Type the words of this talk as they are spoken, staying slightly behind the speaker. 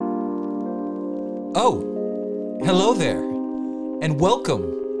Oh, hello there, and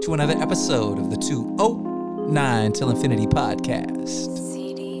welcome to another episode of the 209 Till Infinity podcast.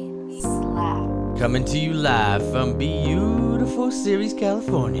 CD Slap. Coming to you live from beautiful Ceres,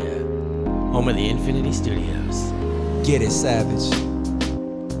 California, home of the Infinity Studios. Get it, Savage.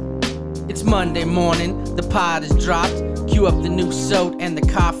 It's Monday morning, the pod is dropped. Cue up the new soda and the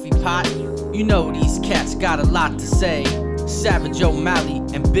coffee pot. You know these cats got a lot to say. Savage O'Malley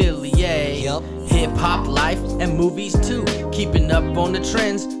and Billy A. Yup. Hip-hop life and movies too. Keeping up on the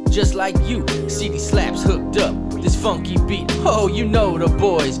trends just like you. CD Slaps hooked up this funky beat. Oh, you know the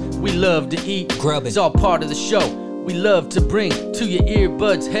boys, we love to eat. Grub it. It's all part of the show. We love to bring to your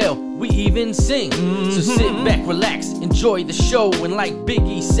earbuds, hell, we even sing. So sit back, relax, enjoy the show. And like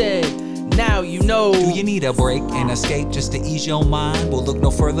Biggie said, now you know. Do you need a break and escape just to ease your mind? Well, look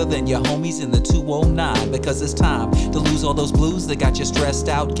no further than your homies in the 209, because it's time to lose all those blues that got you stressed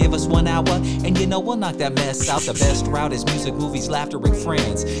out. Give us 1 hour and you know we'll knock that mess out. The best route is music, movies, laughter, and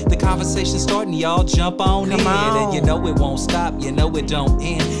friends. The conversation's starting, y'all jump on Come in. on. And you know it won't stop, you know it don't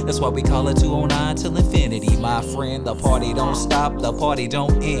end. That's why we call it 209 till infinity, my friend. The party don't stop, the party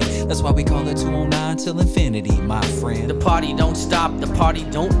don't end. That's why we call it 209 till infinity, my friend. The party don't stop, the party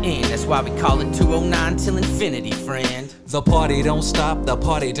don't end. That's why we call it 209 till infinity, friend. The party don't stop, the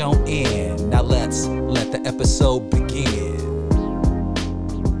party don't end. Now let's let the episode begin.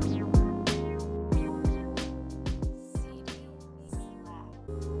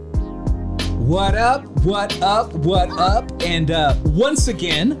 What up, what up, what up? And once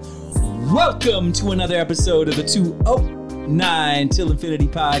again, welcome to another episode of the 209 Till Infinity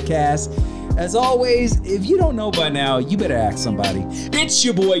podcast. As always, if you don't know by now, you better ask somebody. It's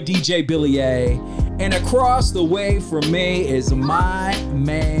your boy DJ Billy A. And across the way from me is my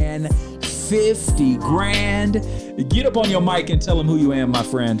man, 50 grand. Get up on your mic and tell him who you am, my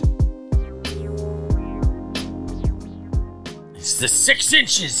friend. It's the 6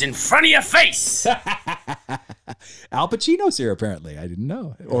 inches in front of your face. Al Pacino's here, apparently. I didn't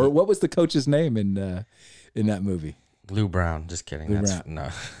know. Or what was the coach's name in that movie? Lou Brown, just kidding. Lou That's Brown.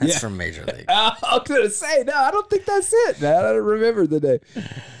 that's Yeah. from Major League. I was going to say, no, I don't think that's it. Man. I don't remember the name.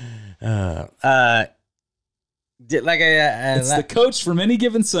 It's the coach from Any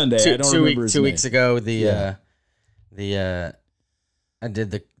Given Sunday. I don't remember his two name. weeks ago, Yeah. I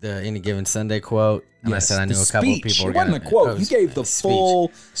did the Any Given Sunday quote, and Yes, I said I knew the a couple speech. people were It wasn't gonna a quote. You post gave the speech.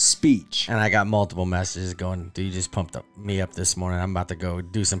 full speech. And I got multiple messages going, dude, you just pumped me up this morning. I'm about to go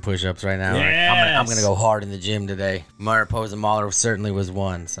do some push-ups right now. Yes. I'm gonna go hard in the gym today. Murray Pose and Mahler certainly was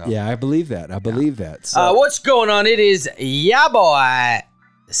one. So Yeah, I believe that. that. So, what's going on? It is ya boy,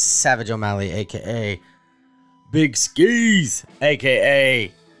 Savage O'Malley, aka Big Skis,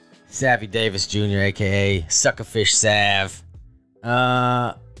 aka Savvy Davis Jr., aka Suckerfish Sav.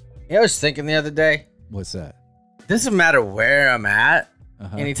 I was thinking the other day, what's that? doesn't matter where I'm at.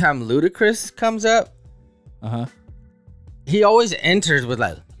 Uh-huh. Anytime Ludacris comes up, Uh-huh. he always enters with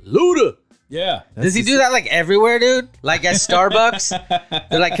like Luda. Yeah. Does he do that like everywhere, dude? Like at Starbucks?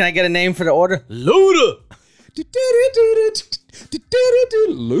 They're like, can I get a name for the order? Luda.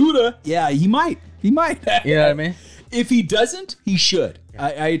 Luda. Yeah, he might. He might. You know what I mean? If he doesn't, he should.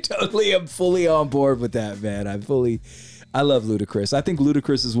 I totally am fully on board with that, man. I love Ludacris. I think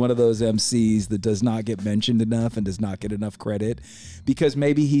Ludacris is one of those MCs that does not get mentioned enough and does not get enough credit because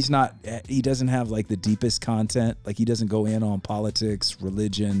maybe he doesn't have like the deepest content. Like he doesn't go in on politics,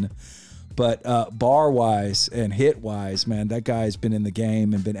 religion, but bar wise and hit wise, man, that guy's been in the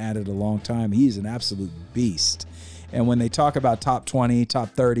game and been at it a long time. He's an absolute beast. And when they talk about top 20,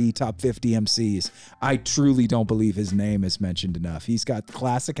 top 30, top 50 MCs, I truly don't believe his name is mentioned enough. He's got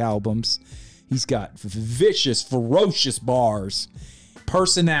classic albums. He's got vicious, ferocious bars,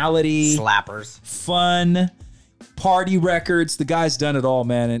 personality, Slappers. fun, party records. The guy's done it all,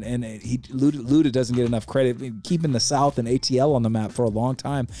 man. And Luda doesn't get enough credit. Keeping the South and ATL on the map for a long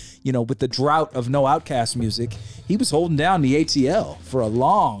time. You know, with the drought of no Outkast music, he was holding down the ATL for a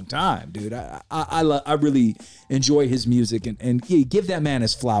long time, dude. I really enjoy his music and give that man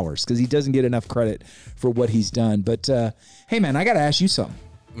his flowers because he doesn't get enough credit for what he's done. But hey, man, I got to ask you something.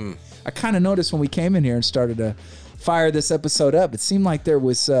 I kind of noticed when we came in here and started to fire this episode up, it seemed like there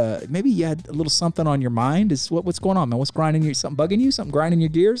was maybe you had a little something on your mind. What's going on, man? What's grinding you? Something bugging you? Something grinding your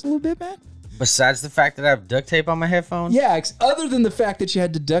gears a little bit, man? Besides the fact that I have duct tape on my headphones? Yeah, other than the fact that you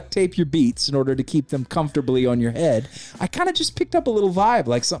had to duct tape your beats in order to keep them comfortably on your head, I kind of just picked up a little vibe,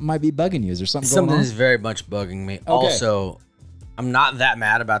 like something might be bugging you. Is there something going Something on? is very much bugging me. Also, I'm not that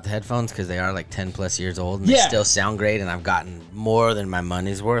mad about the headphones because they are like 10 plus years old and they Yeah. still sound great, and I've gotten more than my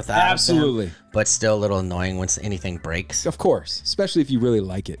money's worth out Absolutely. of them. But still a little annoying when anything breaks. Of course, especially if you really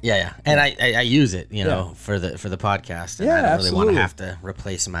like it. Yeah. And I use it, you know, for the podcast. And Yeah, I don't really want absolutely. to have to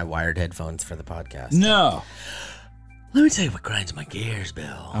replace my wired headphones for the podcast. No. Let me tell you what grinds my gears,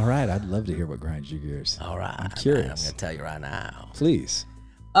 Bill. All right, I'd love to hear what grinds your gears. All right. I'm curious. gonna tell you right now. Please.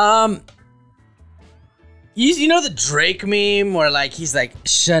 You know the Drake meme where like he's like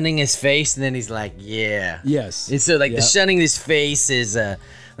shunning his face and then he's like, yeah. Yes. And so like the Yep. shunning his face is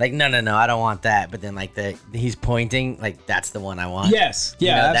like no, I don't want that. But then like he's pointing, like that's the one I want. Yes. You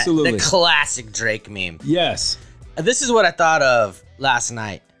Yeah, know, absolutely. The classic Drake meme. Yes. This is what I thought of last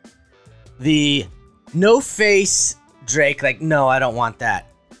night. The no face Drake, like, no, I don't want that.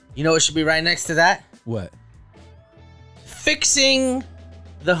 You know what should be right next to that? What? Fixing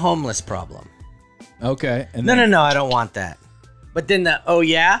the homeless problem. Okay. And No, then no, I don't want that. But then the oh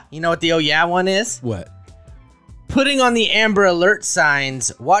yeah, you know what the oh yeah one is? What? Putting on the Amber Alert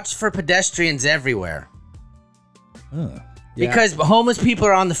signs, watch for pedestrians everywhere. Yeah. Because homeless people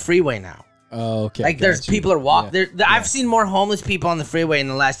are on the freeway now. Oh, okay. Like there's got you. people are walking. Yeah. I've seen more homeless people on the freeway in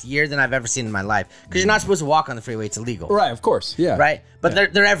the last year than I've ever seen in my life. Because you're not supposed to walk on the freeway; it's illegal. Right. Of course. Yeah. Right? But Yeah.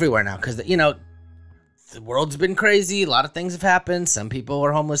 they're everywhere now because you know the world's been crazy. A lot of things have happened. Some people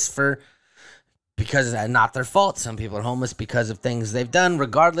are homeless because it's not their fault. Some people are homeless because of things they've done.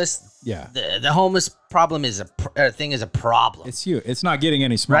 Regardless, Yeah. the homeless problem is a problem. It's you. It's not getting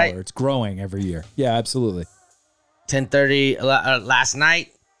any smaller. Right. It's growing every year. Yeah. Absolutely. 10:30 last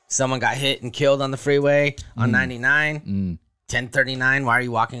night. Someone got hit and killed on the freeway on 99. 10:39. Why are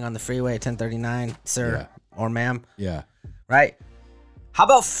you walking on the freeway at 10:39, sir or ma'am? Yeah. Right? How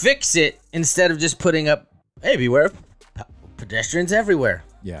about fix it instead of just putting up, hey, beware of pedestrians everywhere?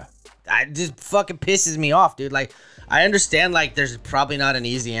 Yeah. It just fucking pisses me off, dude. Like, I understand, like, there's probably not an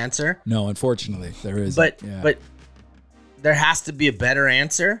easy answer, No, unfortunately, there is. but yeah. but there has to be a better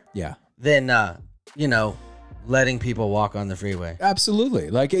answer yeah. than, you know, letting people walk on the freeway. Absolutely.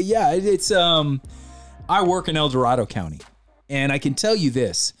 Like, yeah, it's I work in El Dorado County, and I can tell you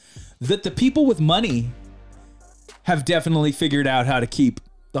this, that the people with money have definitely figured out how to keep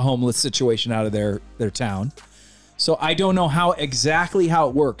the homeless situation out of their town. So I don't know how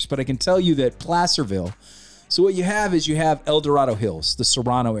it works, but I can tell you that Placerville, so what you have is you have El Dorado Hills, the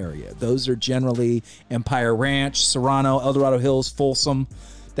Serrano area. Those are generally Empire Ranch, Serrano, El Dorado Hills, Folsom.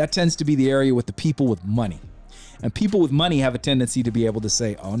 That tends to be the area with the people with money. And people with money have a tendency to be able to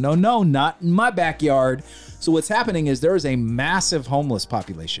say, oh, no, not in my backyard. So what's happening is there is a massive homeless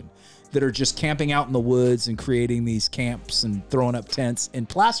population that are just camping out in the woods and creating these camps and throwing up tents in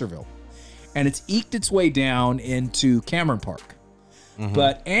Placerville. And it's eked its way down into Cameron Park.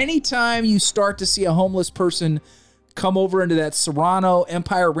 But anytime you start to see a homeless person come over into that Serrano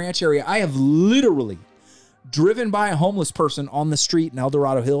Empire Ranch area, I have literally driven by a homeless person on the street in El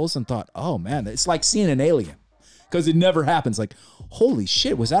Dorado Hills and thought, oh man, it's like seeing an alien. Because it never happens. Like, holy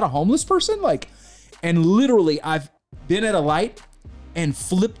shit, was that a homeless person? Like, and literally I've been at a light and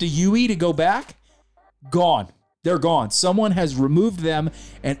flipped a UE to go back. Gone. They're gone. Someone has removed them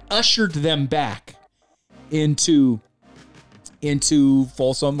and ushered them back into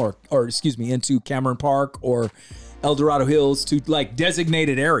Folsom or excuse me, into Cameron Park or El Dorado Hills to like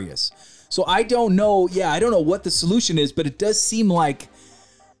designated areas. So I don't know. Yeah, I don't know what the solution is, but it does seem like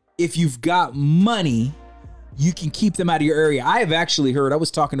if you've got money, you can keep them out of your area. I have actually heard, I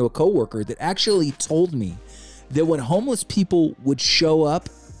was talking to a coworker that actually told me that when homeless people would show up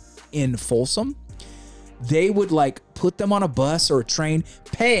in Folsom, they would like put them on a bus or a train,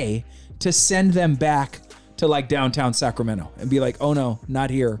 pay to send them back to like downtown Sacramento and be like, oh no, not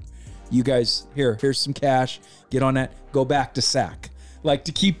here. You guys, here's some cash, get on that, go back to Sac. Like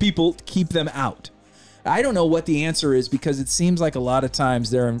to keep them out. I don't know what the answer is because it seems like a lot of times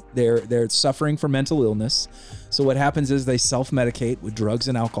they're suffering from mental illness. So what happens is they self-medicate with drugs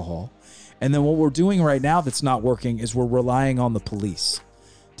and alcohol. And then what we're doing right now that's not working is we're relying on the police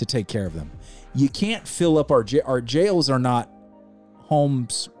to take care of them. You can't fill up our jails are not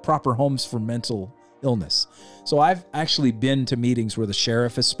proper homes for mental illness. So I've actually been to meetings where the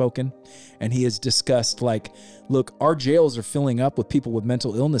sheriff has spoken and he has discussed like, look, our jails are filling up with people with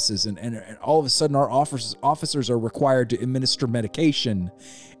mental illnesses and all of a sudden our officers are required to administer medication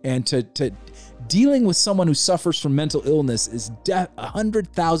and to dealing with someone who suffers from mental illness is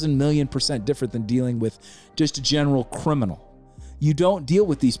 100,000 million% different than dealing with just a general criminal. You don't deal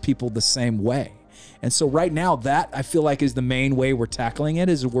with these people the same way. And so right now that I feel like is the main way we're tackling it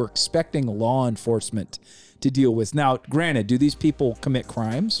is we're expecting law enforcement to deal with. Now, granted, do these people commit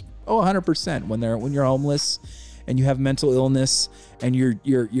crimes? Oh, 100%. When you're homeless and you have mental illness and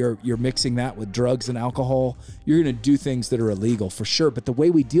you're mixing that with drugs and alcohol, you're going to do things that are illegal for sure. But the way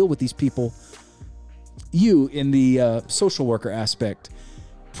we deal with these people, you in the social worker aspect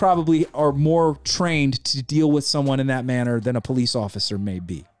probably are more trained to deal with someone in that manner than a police officer may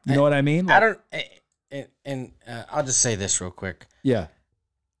be. You know what I mean? I don't, and I'll just say this real quick. Yeah.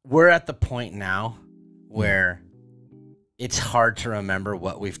 We're at the point now where it's hard to remember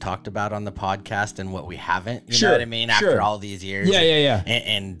what we've talked about on the podcast and what we haven't. You know what I mean? After all these years. Yeah.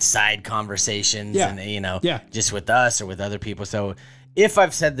 And side conversations Yeah. and, you know, Yeah. just with us or with other people. So if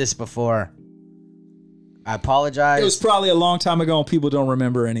I've said this before, I apologize. It was probably a long time ago and people don't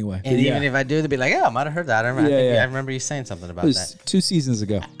remember anyway. And But even if I do, they'd be like, "Yeah, I might have heard that. I remember you saying something it about was that." 2 seasons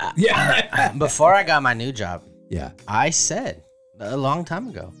ago. Yeah. Before I got my new job, Yeah. I said a long time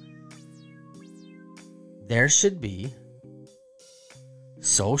ago, there should be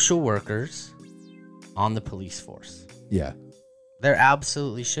social workers on the police force. Yeah. There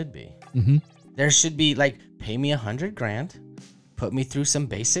absolutely should be. Mm-hmm. There should be, like, pay me $100,000, put me through some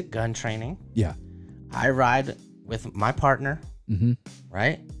basic gun training. Yeah. I ride with my partner, Mm-hmm.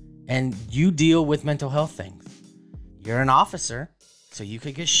 right? And you deal with mental health things. You're an officer, so you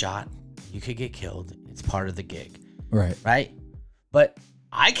could get shot, you could get killed. It's part of the gig, Right. right? But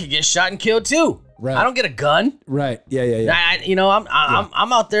I could get shot and killed too. Right. I don't get a gun. Right. Yeah.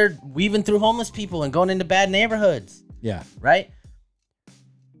 I'm out there weaving through homeless people and going into bad neighborhoods, Yeah. right?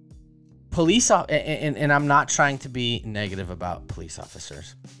 And I'm not trying to be negative about police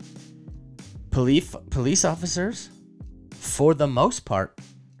officers. Police officers, for the most part,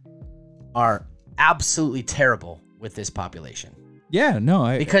 are absolutely terrible with this population Yeah.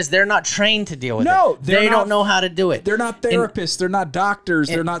 No. because they're not trained to deal with No, it. they're They not- don't know how to do it. They're not therapists. They're not doctors.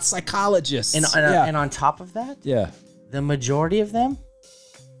 They're not psychologists. And on top of that, yeah. the majority of them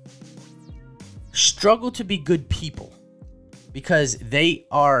struggle to be good people because you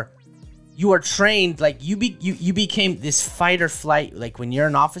are trained, like you became this fight or flight. Like when you're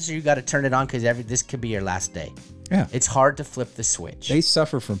an officer, you got to turn it on because this could be your last day. Yeah. It's hard to flip the switch. They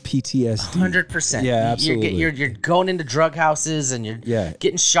suffer from PTSD. 100%. Yeah, absolutely. You're going into drug houses and you're Yeah.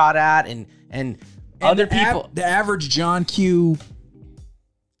 getting shot at and other people. The average John Q.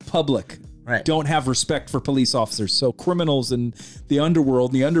 public Right. don't have respect for police officers. So criminals and the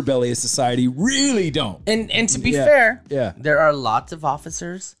underworld, and the underbelly of society really don't. And to be Yeah. fair, Yeah. there are lots of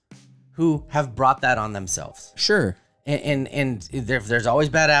officers who have brought that on themselves. Sure. And there's always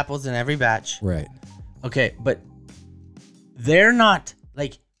bad apples in every batch. Right. Okay, but they're not,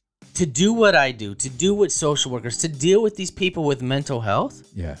 like, to do what I do, to do what social workers, to deal with these people with mental health,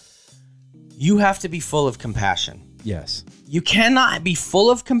 Yeah. you have to be full of compassion. Yes. You cannot be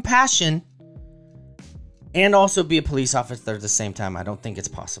full of compassion and also be a police officer at the same time. I don't think it's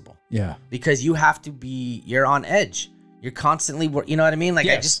possible. Yeah. Because you're on edge. You're constantly, you know what I mean? Like, I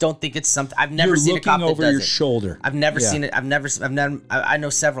Yes. just don't think it's something. I've never You're seen a looking cop that over does your it. shoulder. I've never Yeah. seen it. I know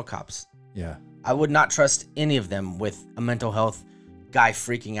several cops. Yeah. I would not trust any of them with a mental health guy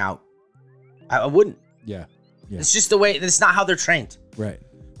freaking out. I wouldn't. Yeah. Yeah. It's just the way, it's not how they're trained, Right.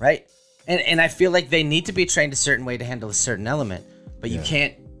 right? And I feel like they need to be trained a certain way to handle a certain element, but you Yeah.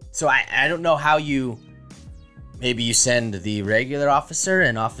 can't. So I don't know how maybe you send the regular officer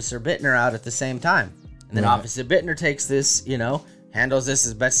and Officer Bittner out at the same time. And then Right. Officer Bittner takes this, handles this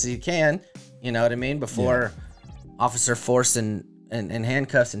as best as he can, you know what I mean? Before Officer Force and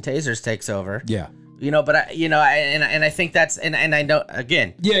handcuffs and tasers takes over. Yeah. But I think that's, and I know,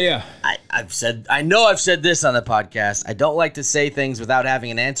 again, Yeah. I've said this on the podcast. I don't like to say things without having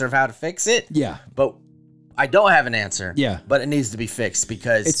an answer of how to fix it. Yeah. But I don't have an answer. Yeah. But it needs to be fixed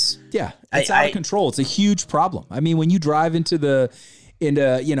because It's I- out of control. It's a huge problem. I mean, when you drive into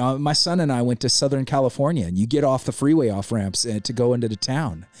my son and I went to Southern California, and you get off the freeway off ramps to go into the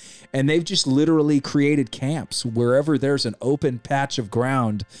town, and they've just literally created camps wherever there's an open patch of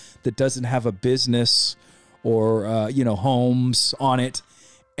ground that doesn't have a business or homes on it,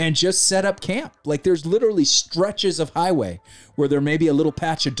 and just set up camp. Like there's literally stretches of highway where there may be a little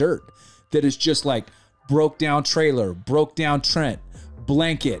patch of dirt that is just like broke down trailer, broke down Trent,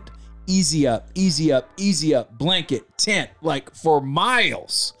 blanket, easy up, blanket, tent, like for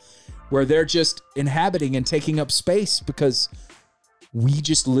miles, where they're just inhabiting and taking up space because we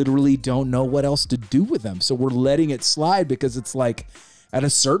just literally don't know what else to do with them. So we're letting it slide because it's like at a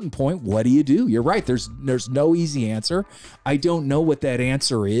certain point, what do you do? You're right. There's no easy answer. I don't know what that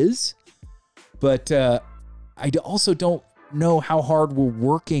answer is, but I also don't know how hard we're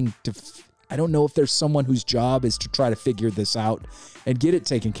working I don't know if there's someone whose job is to try to figure this out and get it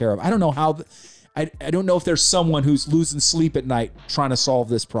taken care of. I don't know how. I don't know if there's someone who's losing sleep at night trying to solve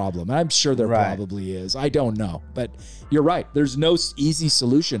this problem. I'm sure there Right. probably is. I don't know, but you're right. There's no easy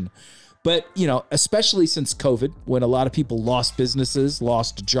solution. But, especially since COVID, when a lot of people lost businesses,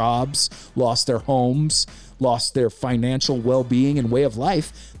 lost jobs, lost their homes, lost their financial well-being and way of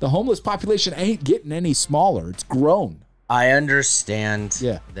life, the homeless population ain't getting any smaller. It's grown. I understand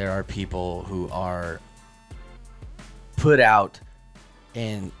Yeah. there are people who are put out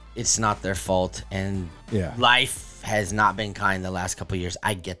and it's not their fault and Yeah. life has not been kind the last couple of years.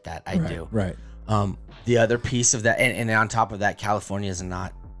 I get that. I do. Right. The other piece of that, and on top of that, California has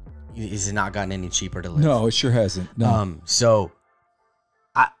not gotten any cheaper to live. No, it sure hasn't. No. So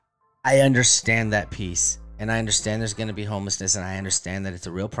I understand that piece, and I understand there's going to be homelessness, and I understand that it's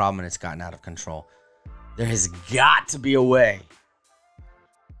a real problem and it's gotten out of control. There has got to be a way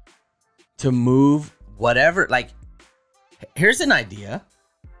to move whatever. Like, here's an idea.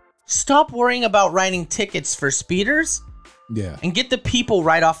 Stop worrying about writing tickets for speeders Yeah. and get the people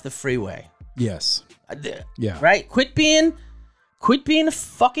right off the freeway. Yes. Yeah. Right? Quit being a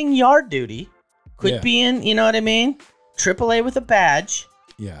fucking yard duty. Quit Yeah. being, you know what I mean? AAA with a badge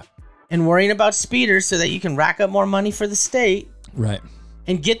Yeah. and worrying about speeders so that you can rack up more money for the state Right.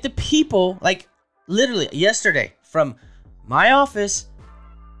 and get the people, like literally yesterday from my office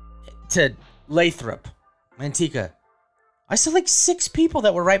to Lathrop, Manteca. I saw like 6 people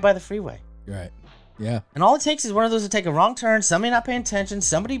that were right by the freeway. Right. Yeah. And all it takes is one of those to take a wrong turn, somebody not paying attention,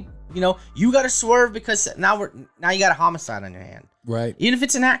 somebody, you got to swerve because now you got a homicide on your hand. Right. Even if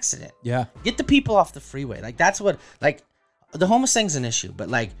it's an accident. Yeah. Get the people off the freeway. Like that's what, like the homeless thing's an issue, but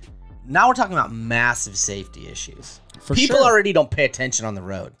like now we're talking about massive safety issues. For People sure. already don't pay attention on the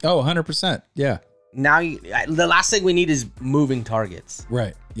road. Oh, 100%. Yeah. Now the last thing we need is moving targets.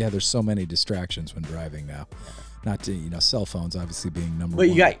 Right. Yeah, there's so many distractions when driving now. Not to, cell phones obviously being number But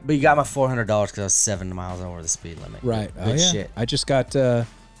one. you got my $400 because I was 7 miles over the speed limit. Right. Good shit. I just got,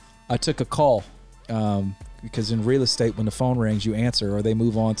 I took a call because in real estate, when the phone rings, you answer or they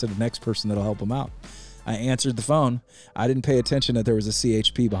move on to the next person that'll help them out. I answered the phone. I didn't pay attention that there was a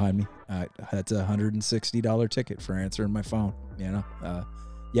CHP behind me. That's a $160 ticket for answering my phone,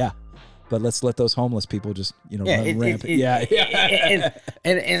 Yeah. But let's let those homeless people just, run rampant.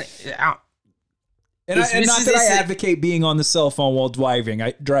 And not that I advocate being on the cell phone while driving.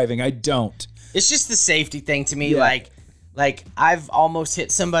 I don't. It's just the safety thing to me. Yeah. Like I've almost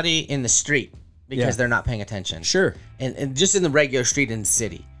hit somebody in the street because Yeah. they're not paying attention. Sure. And just in the regular street in the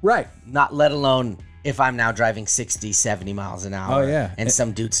city. Right. Not let alone if I'm now driving 60, 70 miles an hour. Oh, yeah. And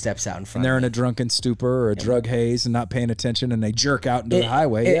some dude steps out in front And they're of in me. a drunken stupor or a drug haze and not paying attention and they jerk out into the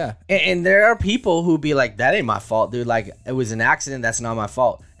highway. Yeah. And there are people who be like, that ain't my fault, dude. Like, it was an accident. That's not my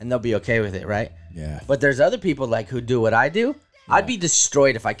fault. And they'll be okay with it, right? Yeah. But there's other people like who do what I do. I'd be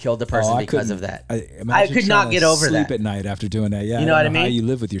destroyed if I killed the person I because couldn't- of that. I could not trying get to over sleep that. at night after doing that. Yeah. You know what I don't How mean? you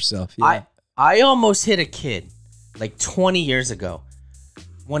live with yourself. Yeah. I almost hit a kid like 20 years ago.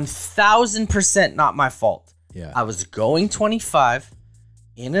 1,000% not my fault. Yeah. I was going 25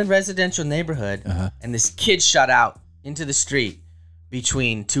 in a residential neighborhood, and this kid shot out into the street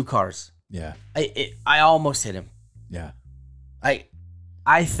between 2 cars. Yeah. I almost hit him. Yeah.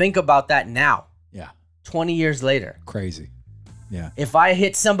 I think about that now, Yeah. 20 years later. Crazy. Yeah. If I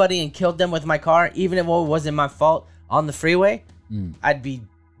hit somebody and killed them with my car, even if it wasn't my fault on the freeway, I'd be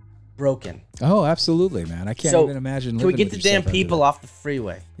broken. Oh, absolutely, man. I can't even imagine. Can we living get the with damn yourself after people that. off the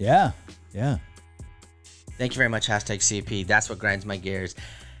freeway? Yeah. Yeah. Thank you very much. #CP. That's what grinds my gears.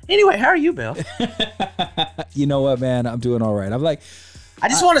 Anyway, how are you, Bill? You know what, man? I'm doing all right. I'm like, I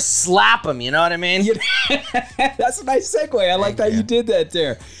just want to slap him. You know what I mean? that's a nice segue. I like that you did that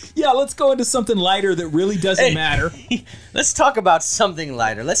there. Yeah, let's go into something lighter that really doesn't matter. Let's talk about something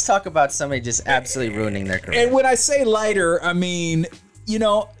lighter. Let's talk about somebody just absolutely ruining their career. And when I say lighter, I mean,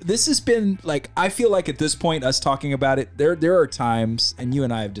 this has been like, I feel like at this point, us talking about it, there are times, and you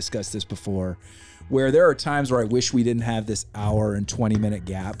and I have discussed this before, where there are times where I wish we didn't have this hour and 20-minute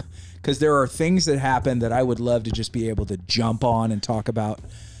gap, because there are things that happen that I would love to just be able to jump on and talk about.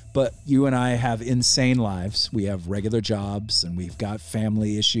 But you and I have insane lives. We have regular jobs and we've got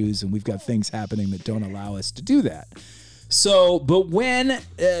family issues and we've got things happening that don't allow us to do that. So, but when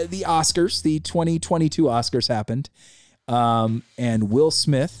the Oscars, the 2022 Oscars happened, and Will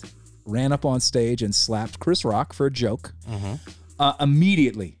Smith ran up on stage and slapped Chris Rock for a joke,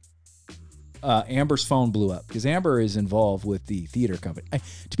 immediately Amber's phone blew up because Amber is involved with the theater company.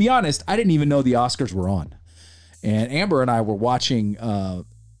 To be honest, I didn't even know the Oscars were on. And Amber and I were watching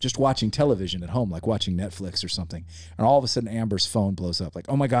television at home, like watching Netflix or something. And all of a sudden, Amber's phone blows up. Like,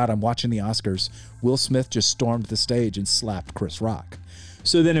 oh my God, I'm watching the Oscars. Will Smith just stormed the stage and slapped Chris Rock.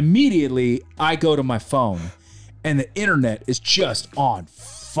 So then immediately I go to my phone and the internet is just on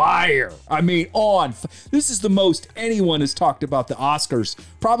fire. I mean, this is the most anyone has talked about the Oscars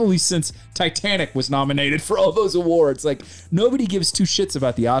probably since Titanic was nominated for all those awards. Like, nobody gives two shits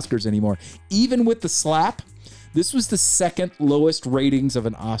about the Oscars anymore. Even with the slap, this was the second lowest ratings of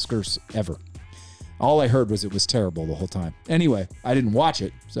an Oscars ever. All I heard was it was terrible the whole time. Anyway, I didn't watch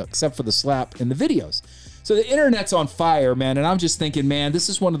it, so except for the slap and the videos. So the internet's on fire, man, and I'm just thinking, man, this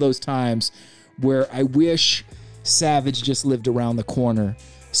is one of those times where I wish Savage just lived around the corner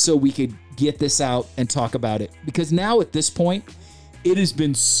so we could get this out and talk about it. Because now at this point, it has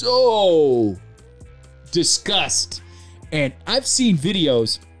been so discussed. And I've seen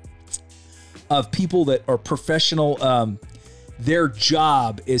videos of people that are professional. Their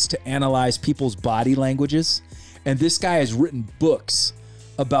job is to analyze people's body languages. And this guy has written books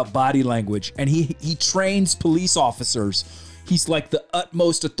about body language. And he trains police officers. He's like the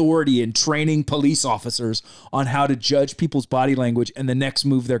utmost authority in training police officers on how to judge people's body language and the next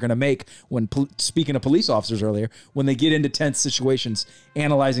move they're going to make when, speaking of police officers earlier, when they get into tense situations,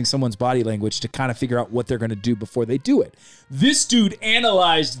 analyzing someone's body language to kind of figure out what they're going to do before they do it. This dude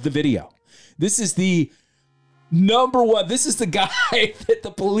analyzed the video. This is the number one. This is the guy that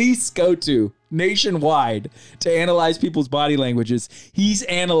the police go to nationwide to analyze people's body languages. He's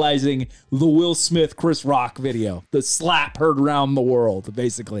analyzing the Will Smith, Chris Rock video, the slap heard around the world,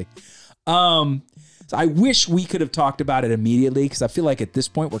 basically. So I wish we could have talked about it immediately, because I feel like at this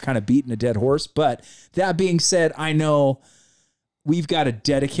point we're kind of beating a dead horse. But that being said, I know we've got a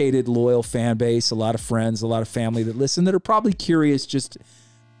dedicated, loyal fan base, a lot of friends, a lot of family that listen that are probably curious just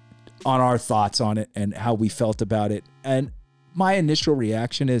on our thoughts on it and how we felt about it. And my initial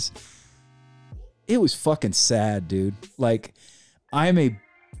reaction is, it was fucking sad, dude. Like, I'm a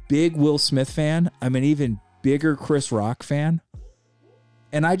big Will Smith fan. I'm an even bigger Chris Rock fan.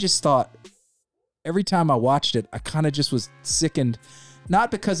 And I just thought, every time I watched it, I kind of just was sickened.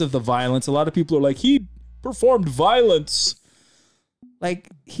 Not because of the violence. A lot of people are like, he performed violence. Like,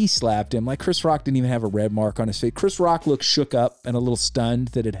 he slapped him. Like, Chris Rock didn't even have a red mark on his face. Chris Rock looked shook up and a little stunned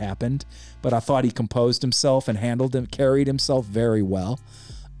that it happened. But I thought he composed himself and carried himself very well.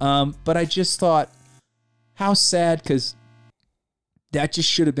 But I just thought, how sad, because that just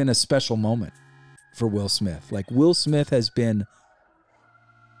should have been a special moment for Will Smith. Like, Will Smith has been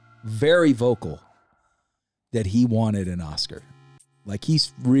very vocal that he wanted an Oscar. Like,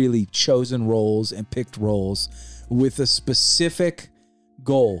 he's really chosen roles and picked roles with a specific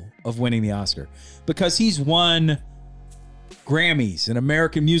goal of winning the Oscar, because he's won Grammys and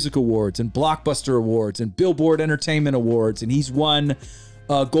American Music Awards and Blockbuster Awards and Billboard Entertainment Awards, and he's won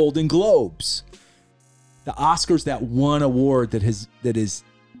Golden Globes. The Oscars, that one award that is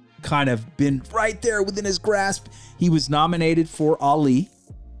kind of been right there within his grasp. He was nominated for Ali,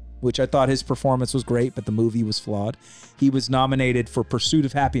 which I thought his performance was great, but the movie was flawed. He was nominated for Pursuit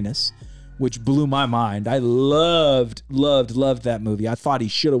of Happiness, which blew my mind. I loved that movie. I thought he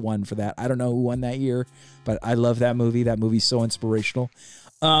should have won for that. I don't know who won that year, but I love that movie. That movie's so inspirational.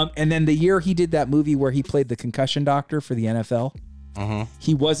 And then the year he did that movie where he played the concussion doctor for the NFL,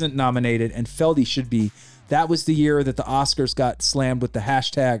 he wasn't nominated and felt he should be. That was the year that the Oscars got slammed with the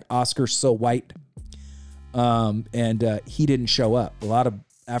hashtag #OscarsSoWhite. And he didn't show up. A lot of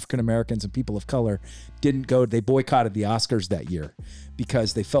African Americans and people of color didn't go. They boycotted the Oscars that year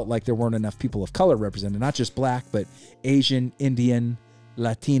because they felt like there weren't enough people of color represented, not just black, but Asian, Indian,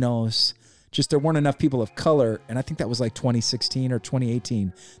 Latinos. Just there weren't enough people of color. And I think that was like 2016 or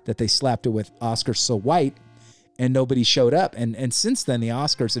 2018 that they slapped it with Oscars So White, and nobody showed up. And since then, the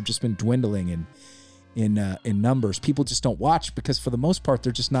Oscars have just been dwindling in numbers. People just don't watch because for the most part,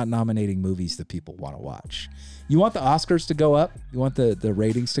 they're just not nominating movies that people want to watch. You want the Oscars to go up? You want the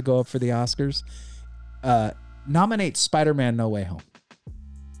ratings to go up for the Oscars? Nominate Spider-Man No Way Home.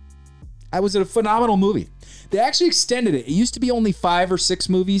 It was a phenomenal movie. They actually extended it. It used to be only 5 or 6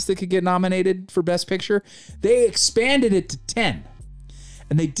 movies that could get nominated for Best Picture. They expanded it to 10.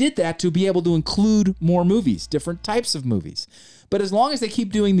 And they did that to be able to include more movies, different types of movies. But as long as they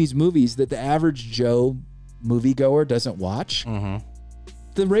keep doing these movies that the average Joe moviegoer doesn't watch,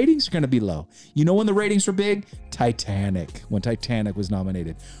 the ratings are going to be low. You know when the ratings were big? Titanic, when Titanic was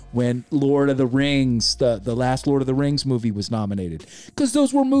nominated. When Lord of the Rings, the last Lord of the Rings movie was nominated. Because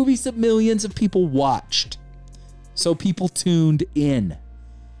those were movies that millions of people watched. So people tuned in.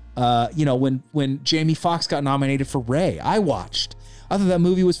 When Jamie Foxx got nominated for Ray, I watched. I thought that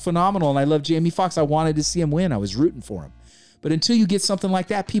movie was phenomenal, and I love Jamie Foxx. I wanted to see him win. I was rooting for him. But until you get something like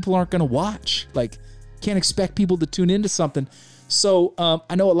that, people aren't going to watch. Like, can't expect people to tune into something. So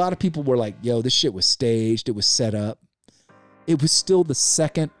I know a lot of people were like, yo, this shit was staged. It was set up. it was still the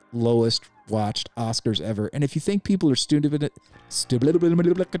second lowest watched Oscars ever. And if you think people are stupid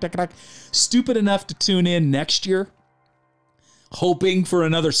enough to tune in next year, hoping for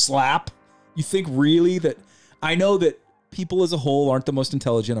another slap, you think really that, I know that people as a whole aren't the most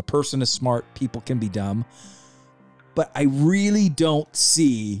intelligent. A person is smart. People can be dumb. But I really don't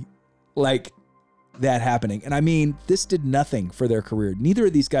see like that happening. And I mean, this did nothing for their career. Neither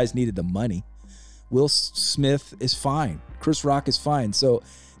of these guys needed the money. Will Smith is fine. Chris Rock is fine. So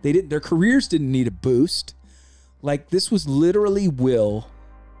their careers didn't need a boost. Like, this was literally Will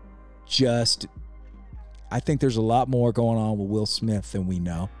just, I think there's a lot more going on with Will Smith than we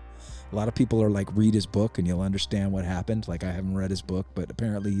know. A lot of people are like, read his book and you'll understand what happened. Like, I haven't read his book, but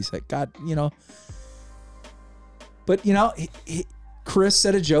apparently he's like, God, you know. But, you know, Chris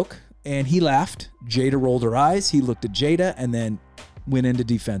said a joke and he laughed. Jada rolled her eyes. He looked at Jada and then went into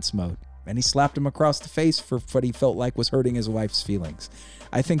defense mode. And he slapped him across the face for what he felt like was hurting his wife's feelings.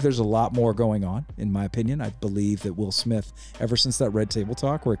 I think there's a lot more going on, in my opinion. I believe that Will Smith, ever since that Red Table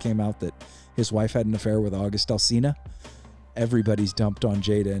Talk where it came out that his wife had an affair with August Alsina, everybody's dumped on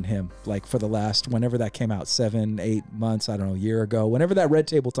Jada and him. Like, for the last, whenever that came out, 7-8 months, I don't know, a year ago, whenever that Red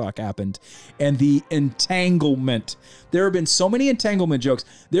Table Talk happened, and the entanglement. There have been so many entanglement jokes.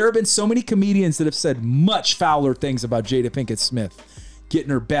 There have been so many comedians that have said much fouler things about Jada Pinkett Smith.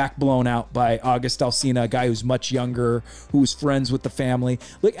 Getting her back blown out by August Alsina, a guy who's much younger, who was friends with the family.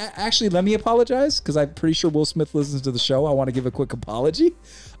 Look, actually, let me apologize, because I'm pretty sure Will Smith listens to the show. I want to give a quick apology,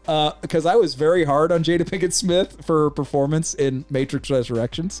 because I was very hard on Jada Pinkett Smith for her performance in Matrix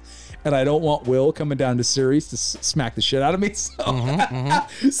Resurrections, and I don't want Will coming down to series to smack the shit out of me. So,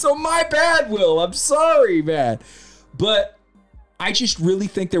 so my bad, Will. I'm sorry, man. But I just really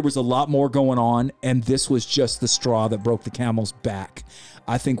think there was a lot more going on, and this was just the straw that broke the camel's back.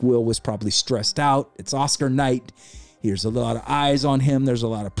 I think Will was probably stressed out. It's Oscar night. There's a lot of eyes on him. There's a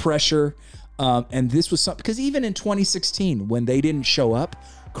lot of pressure. And this was something, because even in 2016, when they didn't show up,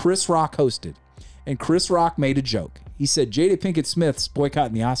 Chris Rock hosted, and Chris Rock made a joke. He said, Jada Pinkett Smith's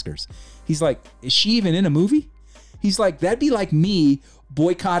boycotting the Oscars. He's like, is she even in a movie? He's like, that'd be like me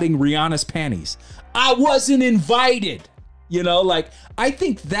boycotting Rihanna's panties. I wasn't invited. You know, like, I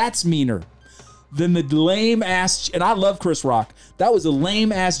think that's meaner than the lame ass, and I love Chris Rock. That was a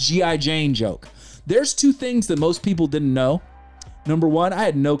lame ass G.I. Jane joke. There's two things that most people didn't know. Number one, I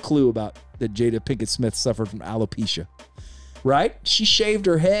had no clue about that Jada Pinkett Smith suffered from alopecia, right? She shaved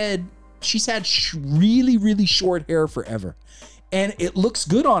her head. She's had really, really short hair forever. And it looks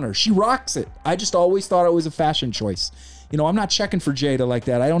good on her. She rocks it. I just always thought it was a fashion choice. You know, I'm not checking for Jada like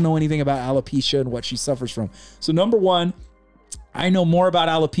that. I don't know anything about alopecia and what she suffers from. So number one, I know more about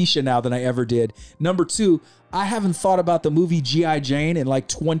alopecia now than I ever did. Number two, I haven't thought about the movie G.I. Jane in like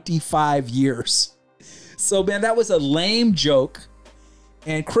 25 years. So, man, that was a lame joke.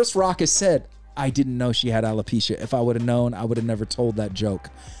 And Chris Rock has said, I didn't know she had alopecia. If I would have known, I would have never told that joke.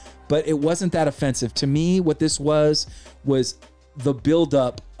 But it wasn't that offensive. To me, what this was the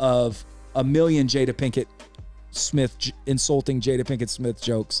buildup of a million Jada Pinkett Smith, insulting Jada Pinkett Smith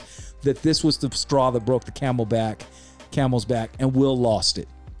jokes, that this was the straw that broke the camel's back, and Will lost it.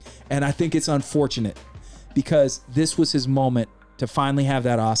 And I think it's unfortunate, because this was his moment to finally have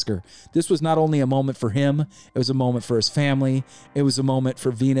that Oscar. This was not only a moment for him, it was a moment for his family. It was a moment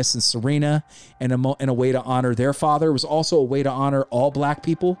for Venus and Serena, and a way to honor their father. It was also a way to honor all black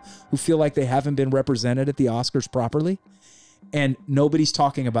people who feel like they haven't been represented at the Oscars properly. And nobody's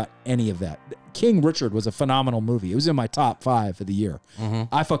talking about any of that. King Richard was a phenomenal movie. It was in my top 5 of the year.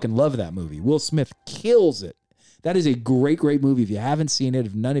 I fucking love that movie. Will Smith kills it. That is a great, great movie. If you haven't seen it,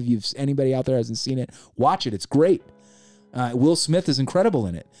 if none of you, anybody out there hasn't seen it, watch it. It's great. Will Smith is incredible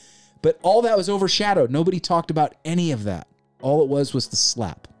in it. But all that was overshadowed. Nobody talked about any of that. All it was the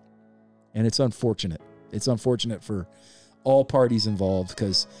slap. And it's unfortunate. It's unfortunate for all parties involved,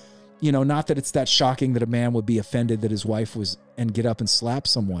 because, you know, not that it's that shocking that a man would be offended that his wife was and get up and slap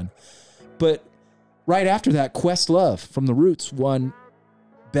someone. But right after that, Questlove from The Roots won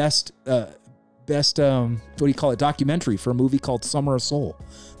best documentary for a movie called Summer of Soul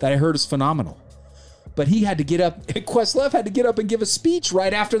that I heard is phenomenal. But he had to get up, Questlove had to get up and give a speech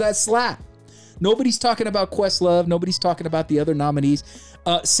right after that slap. Nobody's talking about Questlove. Nobody's talking about the other nominees.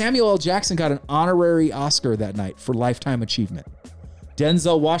 Samuel L. Jackson got an honorary Oscar that night for Lifetime Achievement.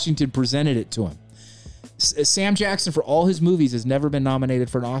 Denzel Washington presented it to him. Sam Jackson, for all his movies, has never been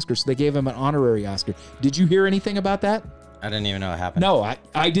nominated for an Oscar, so they gave him an honorary Oscar. Did you hear anything about that? I didn't even know it happened. No,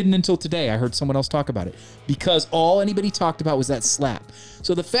 I didn't until today. I heard someone else talk about it, because all anybody talked about was that slap.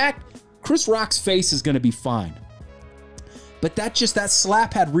 So the fact Chris Rock's face is going to be fine, but that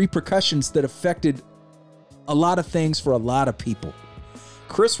slap had repercussions that affected a lot of things for a lot of people.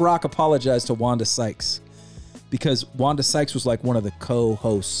 Chris Rock apologized to Wanda Sykes because Wanda Sykes was like one of the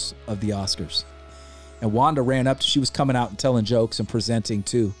co-hosts of the Oscars. And Wanda ran up, she was coming out and telling jokes and presenting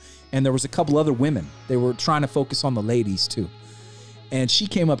too. And there was a couple other women. They were trying to focus on the ladies too. And she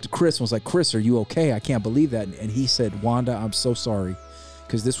came up to Chris and was like, Chris, are you okay? I can't believe that. And he said, Wanda, I'm so sorry,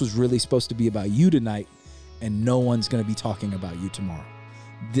 because this was really supposed to be about you tonight, and no one's going to be talking about you tomorrow.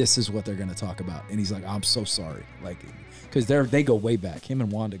 This is what they're going to talk about. And he's like, I'm so sorry. Like, because they go way back. Him and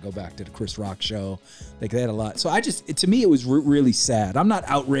Wanda go back to the Chris Rock show. Like, they had a lot. So to me, it was really sad. I'm not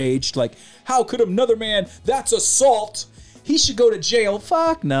outraged. Like, how could another man, that's assault. He should go to jail.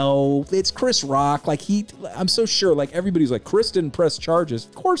 Fuck no. It's Chris Rock. Like, I'm so sure, like, everybody's like, Chris didn't press charges.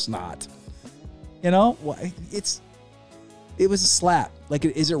 Of course not. You know, it was a slap. Like,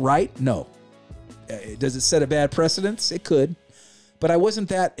 is it right? No. Does it set a bad precedence? It could. But I wasn't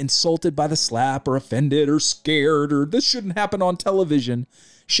that insulted by the slap or offended or scared or this shouldn't happen on television.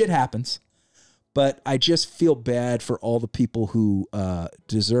 Shit happens. But I just feel bad for all the people who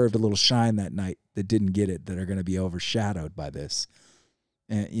deserved a little shine that night that didn't get it, that are going to be overshadowed by this.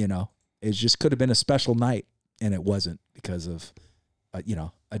 And, you know, it just could have been a special night, and it wasn't because of,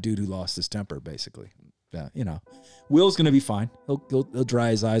 a dude who lost his temper, basically. You know, Will's going to be fine. He'll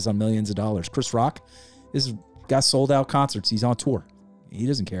dry his eyes on millions of dollars. Chris Rock has got sold out concerts. He's on tour. He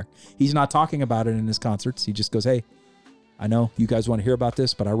doesn't care. He's not talking about it in his concerts. He just goes, hey, I know you guys want to hear about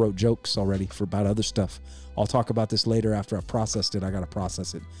this, but I wrote jokes already about other stuff. I'll talk about this later after I've processed it. I got to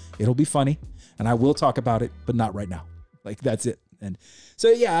process it. It'll be funny, and I will talk about it, but not right now. Like, that's it. And so,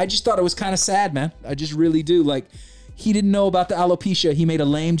 yeah, I just thought it was kind of sad, man. I just really do. Like, he didn't know about the alopecia. He made a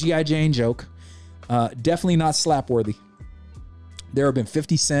lame G.I. Jane joke. Definitely not slap worthy. There have been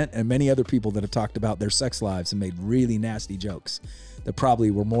 50 Cent and many other people that have talked about their sex lives and made really nasty jokes that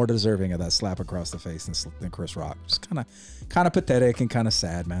probably were more deserving of that slap across the face than Chris Rock. Just kind of pathetic and kind of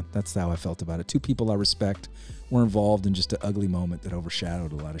sad, man. That's how I felt about it. Two people I respect were involved in just an ugly moment that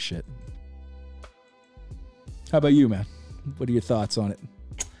overshadowed a lot of shit. How about you, man? What are your thoughts on it?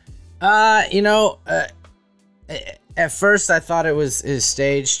 At first I thought it was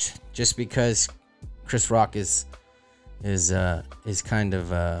staged just because Chris Rock is kind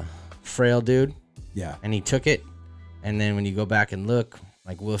of a frail dude. Yeah. And he took it. And then when you go back and look,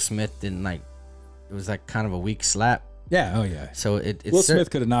 like, Will Smith didn't, like, it was like kind of a weak slap. Yeah. Oh yeah. So Will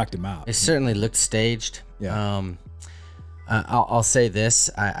Smith could have knocked him out. It certainly looked staged. Yeah. I'll say this.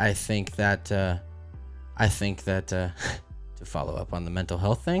 I think that to follow up on the mental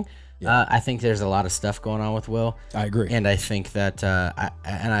health thing, I think there's a lot of stuff going on with Will. I agree. And I think that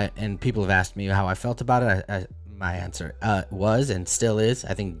and people have asked me how I felt about it. My answer was and still is,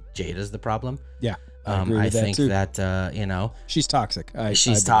 I think Jada's the problem. Yeah. I think that she's toxic.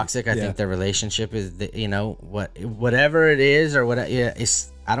 She's toxic. I think their relationship is whatever it is or what. Yeah,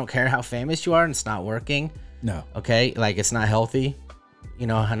 I don't care how famous you are, and it's not working. No. Okay, like, it's not healthy.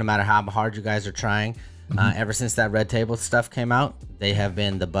 No matter how hard you guys are trying. Ever since that Red Table stuff came out, they have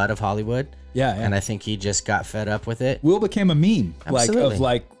been the butt of Hollywood. Yeah. And I think he just got fed up with it. Will became a meme, Absolutely.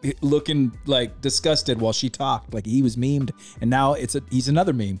 like looking like disgusted while she talked, like he was memed, and now he's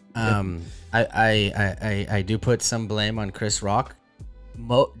another meme. I do put some blame on Chris Rock,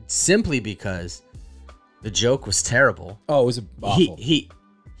 simply because the joke was terrible. Oh, it was awful.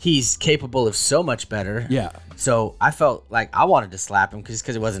 He's capable of so much better. Yeah. So I felt like I wanted to slap him because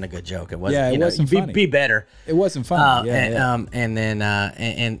it wasn't a good joke. It wasn't. Yeah, it wasn't funny. Be better. It wasn't funny.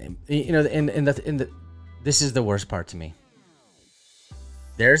 This is the worst part to me.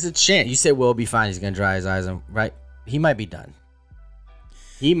 There's a chance. You say Will be fine. He's gonna dry his eyes on, right? He might be done.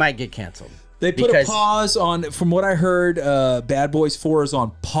 He might get canceled. They put a pause on, from what I heard, Bad Boys 4 is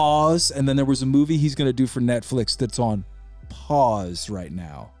on pause, and then there was a movie he's gonna do for Netflix that's on pause right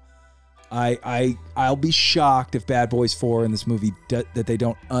now. I'll be shocked if Bad Boys 4 in this movie that they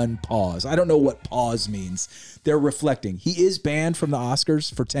don't unpause. I don't know what pause means. They're reflecting. He is banned from the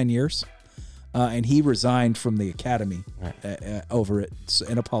Oscars for 10 years, and he resigned from the Academy over it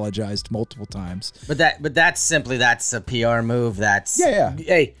and apologized multiple times. But that's a PR move. That's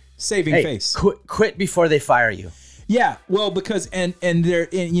Hey, saving face. Quit before they fire you. Yeah, well, because and there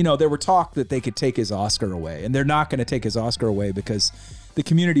were talk that they could take his Oscar away, and they're not going to take his Oscar away because the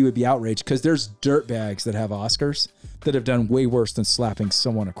community would be outraged, because there's dirtbags that have Oscars that have done way worse than slapping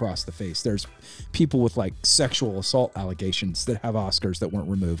someone across the face. There's people with like sexual assault allegations that have Oscars that weren't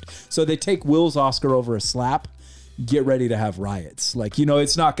removed. So they take Will's Oscar over a slap. Get ready to have riots. Like,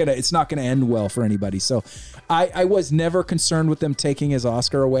 it's not gonna end well for anybody. So I was never concerned with them taking his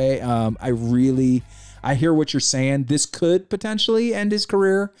Oscar away. I hear what you're saying. This could potentially end his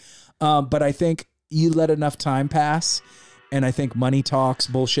career. But I think you let enough time pass, and I think money talks,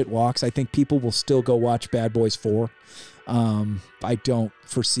 bullshit walks, I think people will still go watch Bad Boys 4. I don't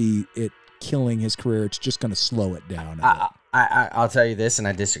foresee it killing his career. It's just going to slow it down. I'll tell you this, and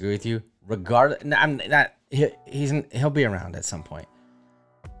I disagree with you. Regardless, I'm not. He'll be around at some point.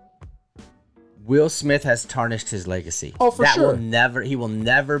 Will Smith has tarnished his legacy. Oh, for sure. He will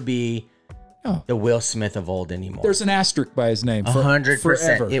never be the Will Smith of old anymore. There's an asterisk by his name.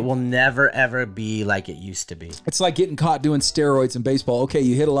 100%. It will never, ever be like it used to be. It's like getting caught doing steroids in baseball. Okay,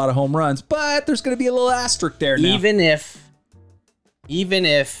 you hit a lot of home runs, but there's going to be a little asterisk there now. Even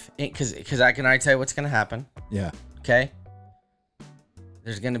if, because I can already tell you what's going to happen. Yeah. Okay?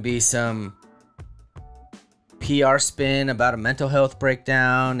 There's going to be some PR spin about a mental health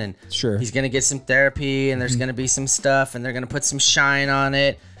breakdown, and sure, he's going to get some therapy, and there's going to be some stuff, and they're going to put some shine on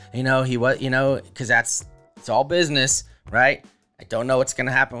it. Because it's all business, right? I don't know what's going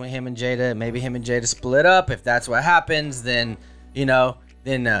to happen with him and Jada. Maybe him and Jada split up. If that's what happens, then, Will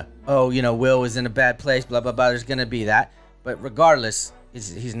was in a bad place, blah, blah, blah. There's going to be that. But regardless,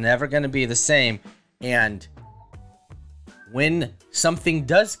 he's never going to be the same. And when something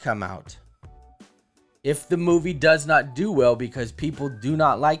does come out, if the movie does not do well because people do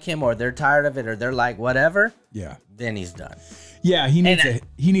not like him, or they're tired of it, or they're like whatever, then he's done. Yeah, he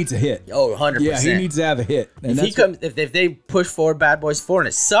needs a hit. Oh, 100%. Yeah, he needs to have a hit. And if they push forward Bad Boys 4 and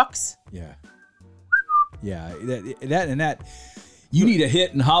it sucks. Yeah. Yeah, that you need a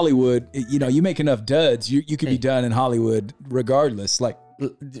hit in Hollywood. You make enough duds, you could be done in Hollywood regardless. Like,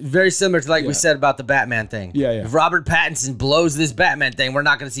 very similar to we said about the Batman thing. Yeah. If Robert Pattinson blows this Batman thing, we're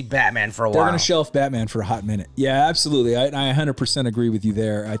not going to see Batman for a while. They're going to shelf Batman for a hot minute. Yeah, absolutely. I 100% agree with you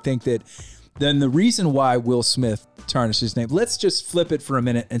there. I think that then the reason why Will Smith tarnished his name, let's just flip it for a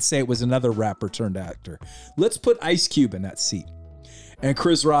minute and say it was another rapper turned actor. Let's put Ice Cube in that seat. And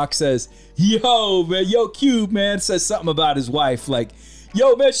Chris Rock says, yo, Cube, man, says something about his wife. Like,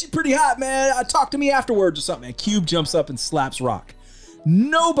 yo, man, she's pretty hot, man. Talk to me afterwards or something. And Cube jumps up and slaps Rock.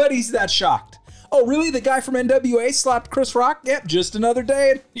 Nobody's that shocked. Oh, really? The guy from NWA slapped Chris Rock? Yep, just another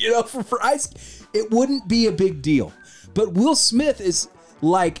day. For Ice, it wouldn't be a big deal. But Will Smith is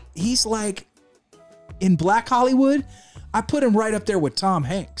he's like in Black Hollywood. I put him right up there with Tom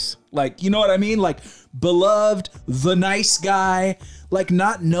Hanks. Like, you know what I mean? Like, beloved, the nice guy, like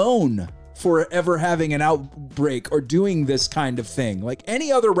not known for ever having an outbreak or doing this kind of thing. Like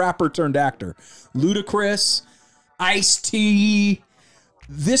any other rapper turned actor, Ludacris, Ice-T,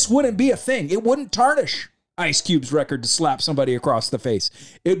 this wouldn't be a thing. It wouldn't tarnish Ice Cube's record to slap somebody across the face.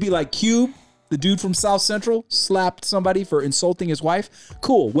 It'd be like Cube, the dude from South Central, slapped somebody for insulting his wife.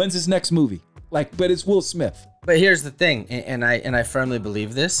 Cool. When's his next movie? But it's Will Smith. But here's the thing, and I firmly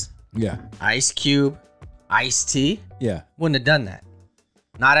believe this. Yeah. Ice Cube, Ice-T, wouldn't have done that.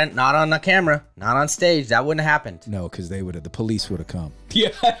 Not on the camera, not on stage. That wouldn't have happened. No, because the police would have come. Yeah.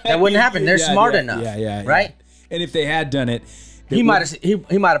 That wouldn't happen. They're smart enough. Yeah. Right? And if they had done it, he might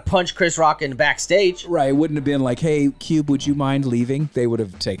have punched Chris Rock in the backstage. Right. It wouldn't have been like, hey, Cube, would you mind leaving? They would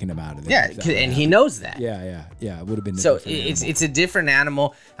have taken him out of there. Yeah, and he knows that. Yeah. It would have been. So it's a different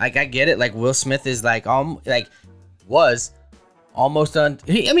animal. Like, I get it. Like, Will Smith is was almost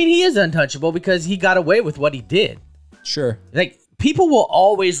he is untouchable because he got away with what he did. Sure. Like, people will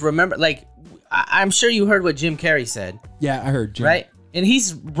always remember. Like, I'm sure you heard what Jim Carrey said. Yeah, I heard Jim. Right, and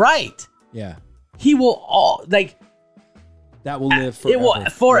he's right. Yeah. He will that will live forever. It will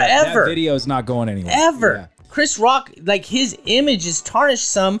forever. That video is not going anywhere. Ever. Yeah. Chris Rock, his image is tarnished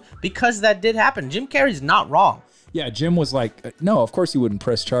some because that did happen. Jim Carrey's not wrong. Yeah, Jim was like, no, of course he wouldn't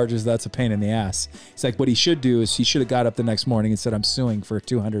press charges. That's a pain in the ass. He's like, what he should do is he should have got up the next morning and said, I'm suing for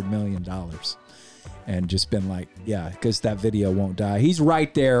 $200 million. And just been like, yeah, because that video won't die. He's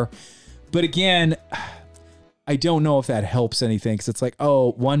right there. But again, I don't know if that helps anything, because it's like,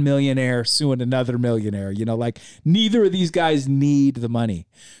 oh, one millionaire suing another millionaire. Neither of these guys need the money.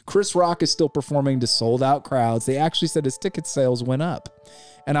 Chris Rock is still performing to sold out crowds. They actually said his ticket sales went up.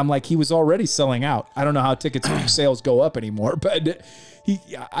 And I'm like, he was already selling out. I don't know how ticket sales go up anymore, but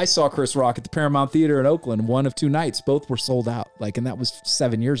I saw Chris Rock at the Paramount Theater in Oakland, one of two nights. Both were sold out. And that was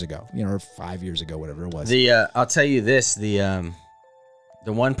 7 years ago, or 5 years ago, whatever it was. I'll tell you this, the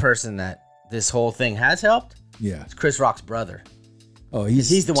one person that this whole thing has helped, it's Chris Rock's brother. Oh,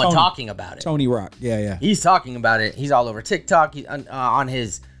 he's the one talking about it. Tony Rock. Yeah. He's talking about it. He's all over TikTok. He's on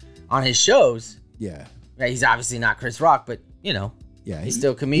his shows. Yeah. He's obviously not Chris Rock, but Yeah, He's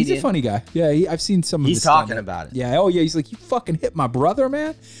still a comedian. He's a funny guy. Yeah, I've seen some of his He's talking stand-up. about it. Yeah, oh yeah, he's like, you fucking hit my brother,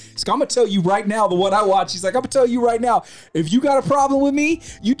 man. He's like, I'm gonna tell you right now, the one I watch, he's like, I'm gonna tell you right now, if you got a problem with me,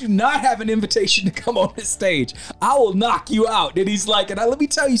 you do not have an invitation to come on this stage. I will knock you out. And he's like, let me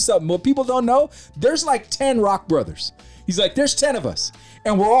tell you something, what people don't know, there's like 10 Rock brothers. He's like, there's 10 of us,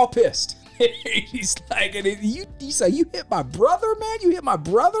 and we're all pissed. He's like, he's like, you hit my brother, man? You hit my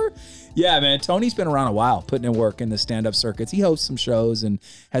brother? Yeah, man. Tony's been around a while, putting in work in the stand-up circuits. He hosts some shows and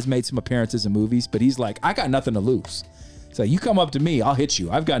has made some appearances in movies, but he's like, I got nothing to lose. So you come up to me, I'll hit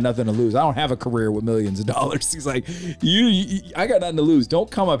you. I've got nothing to lose. I don't have a career with millions of dollars. He's like, I got nothing to lose. Don't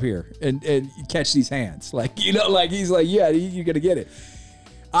come up here and catch these hands. Like, like he's like, yeah, you're gonna get it.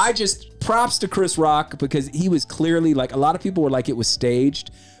 I just props to Chris Rock because he was clearly like, a lot of people were like it was staged.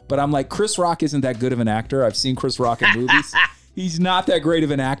 But I'm like, Chris Rock isn't that good of an actor. I've seen Chris Rock in movies. He's not that great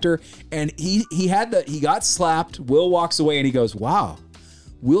of an actor. And he got slapped. Will walks away and he goes, wow,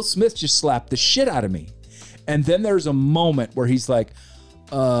 Will Smith just slapped the shit out of me. And then there's a moment where he's like,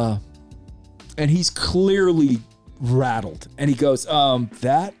 and he's clearly rattled. And he goes,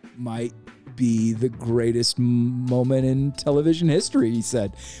 that might be the greatest moment in television history, he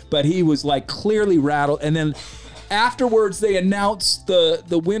said. But he was like clearly rattled. And then afterwards, they announced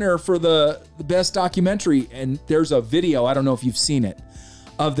the winner for the best documentary, and there's a video, I don't know if you've seen it,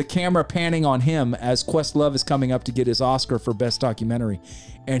 of the camera panning on him as Questlove is coming up to get his Oscar for best documentary,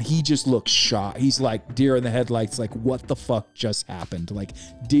 and he just looks shocked. He's like deer in the headlights, like, what the fuck just happened? Like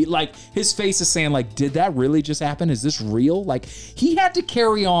his face is saying, like, did that really just happen? Is this real? Like, he had to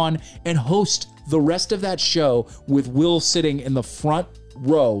carry on and host the rest of that show with Will sitting in the front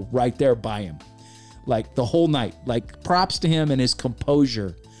row right there by him. Like the whole night, like props to him and his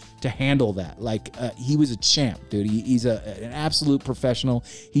composure to handle that. Like he was a champ, dude. He's an absolute professional.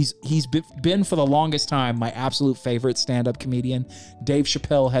 He's been for the longest time my absolute favorite stand-up comedian. Dave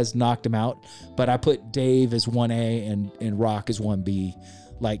Chappelle has knocked him out, but I put Dave as 1A and Rock as 1B.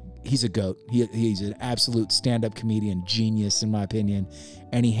 Like he's a goat. He's an absolute stand-up comedian genius in my opinion,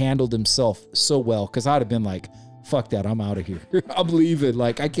 and he handled himself so well. Because I'd have been like, fuck that, I'm out of here. I'm leaving.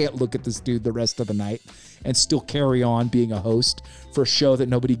 Like, I can't look at this dude the rest of the night and still carry on being a host for a show that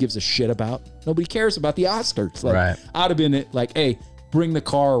nobody gives a shit about. Nobody cares about the Oscars. Like, right. I'd have been like, hey, bring the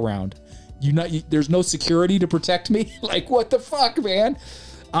car around. There's no security to protect me. Like, what the fuck, man?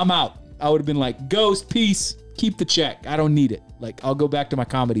 I'm out. I would have been like, ghost, peace, keep the check. I don't need it. Like, I'll go back to my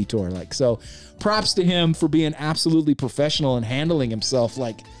comedy tour. Like, so props to him for being absolutely professional and handling himself.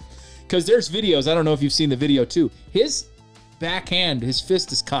 Like, because there's videos, I don't know if you've seen the video too. His backhand, his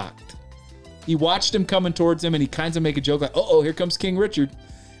fist is cocked. He watched him coming towards him and he kind of make a joke like, oh, here comes King Richard.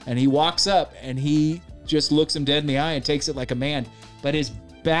 And he walks up and he just looks him dead in the eye and takes it like a man. But his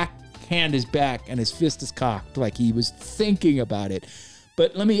backhand is back and his fist is cocked like he was thinking about it.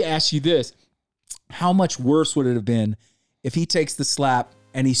 But let me ask you this. How much worse would it have been if he takes the slap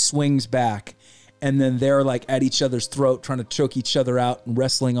and he swings back and then they're like at each other's throat trying to choke each other out and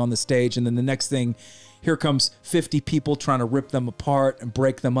wrestling on the stage. And then the next thing, here comes 50 people trying to rip them apart and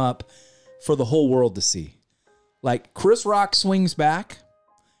break them up for the whole world to see. Like Chris Rock swings back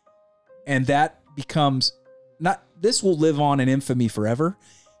and that becomes this will live on in infamy forever.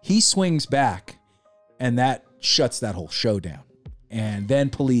 He swings back and that shuts that whole show down. And then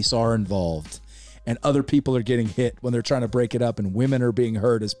police are involved. And other people are getting hit when they're trying to break it up and women are being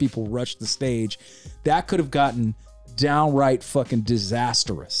hurt as people rush the stage. That could have gotten downright fucking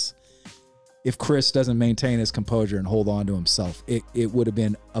disastrous if Chris doesn't maintain his composure and hold on to himself. It would have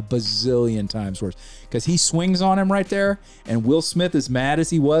been a bazillion times worse because he swings on him right there and Will Smith is mad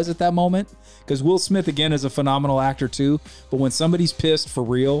as he was at that moment because Will Smith, again, is a phenomenal actor too. But when somebody's pissed for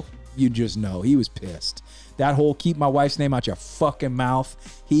real, you just know he was pissed. That whole keep my wife's name out your fucking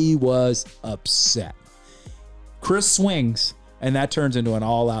mouth, he was upset. Chris swings, and that turns into an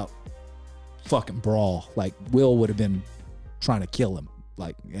all-out fucking brawl. Like, Will would have been trying to kill him.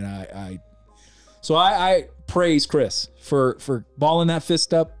 Like, and I praise Chris for balling that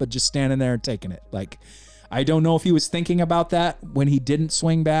fist up, but just standing there and taking it. Like, I don't know if he was thinking about that when he didn't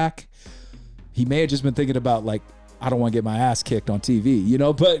swing back. He may have just been thinking about, like, I don't want to get my ass kicked on TV,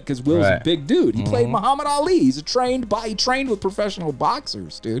 but because Will's a big dude. He played Muhammad Ali. He trained with professional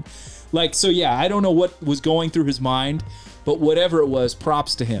boxers, dude. Like, so yeah, I don't know what was going through his mind, but whatever it was,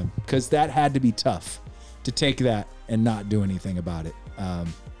 props to him because that had to be tough to take that and not do anything about it.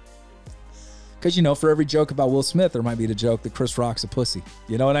 Because, for every joke about Will Smith, there might be the joke that Chris Rock's a pussy.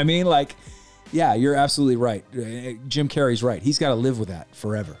 You know what I mean? Like, yeah, you're absolutely right. Jim Carrey's right. He's got to live with that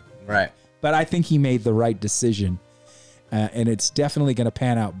forever. Right. But I think he made the right decision. And it's definitely going to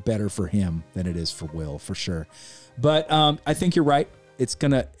pan out better for him than it is for Will, for sure. But I think you're right. It's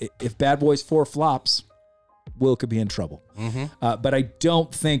going to, if Bad Boys 4 flops, Will could be in trouble. But I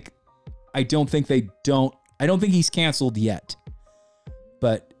don't think he's canceled yet.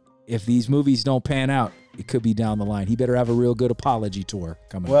 But if these movies don't pan out, it could be down the line. He better have a real good apology tour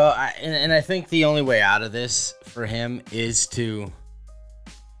coming up. Well, I think the only way out of this for him is to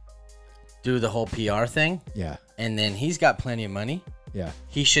do the whole PR thing. Yeah. And then he's got plenty of money. Yeah.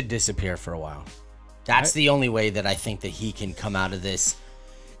 He should disappear for a while. That's the only way that I think that he can come out of this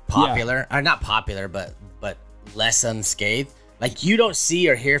popular, or not popular, but less unscathed. Like, you don't see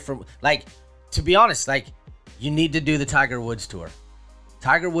or hear from, like, to be honest, like, you need to do the Tiger Woods tour.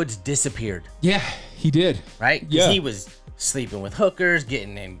 Tiger Woods disappeared. Yeah, he did. Right? Yeah. He was sleeping with hookers,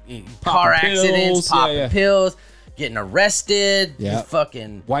 getting in Popping car accidents, pills. popping pills, getting arrested. Yeah. His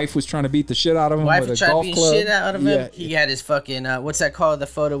fucking Wife was trying to beat the shit out of him wife with was a trying to golf beat club. shit out of him. Yeah. He had his fucking, what's that called? The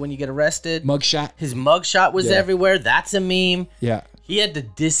photo when you get arrested? Mugshot. His mugshot was Yeah. everywhere. That's a meme. Yeah. He had to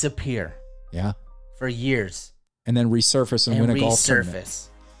disappear Yeah. for years And then resurface and, and win a golf tournament. resurface.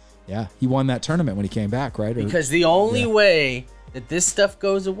 Yeah. He won that tournament when he came back, right? Or- Because the only Yeah. way that this stuff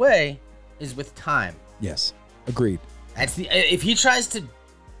goes away is with time. Yes. Agreed. That's the, if he tries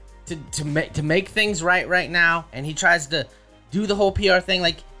to make things right now, and he tries to do the whole PR thing,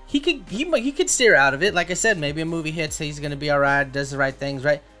 like he could steer out of it. Like I said, maybe a movie hits, he's gonna be all right, does the right things,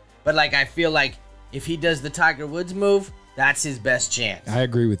 right? But like, I feel like if he does the Tiger Woods move, that's his best chance. I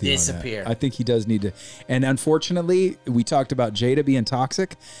agree with you. Disappear. On that. I think he does need to. And unfortunately, we talked about Jada being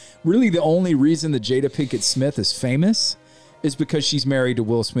toxic. Really, the only reason that Jada Pinkett Smith is famous is because she's married to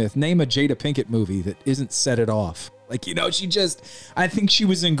Will Smith. Name a Jada Pinkett movie that isn't Set It Off. Like, I think she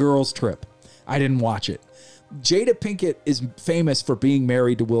was in Girls Trip. I didn't watch it. Jada Pinkett is famous for being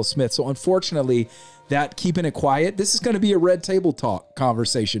married to Will Smith. So unfortunately, that keeping it quiet, this is going to be a red table talk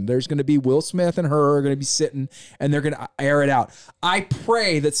conversation. There's going to be Will Smith and her are going to be sitting and they're going to air it out. I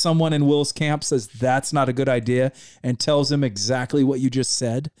pray that someone in Will's camp says that's not a good idea and tells him exactly what you just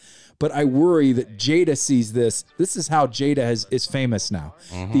said. But I worry that Jada sees this. This is how Jada is famous now.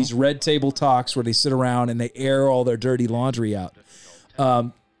 These red table talks where they sit around and they air all their dirty laundry out.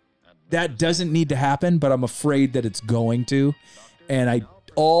 That doesn't need to happen, but I'm afraid that it's going to. And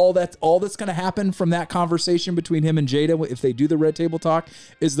all that's going to happen from that conversation between him and Jada, if they do the red table talk,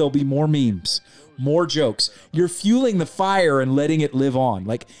 is there'll be more memes, more jokes. You're fueling the fire and letting it live on.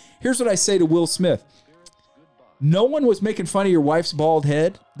 Like, here's what I say to Will Smith. No one was making fun of your wife's bald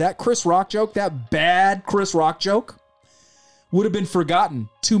head. That Chris Rock joke, that bad Chris Rock joke, would have been forgotten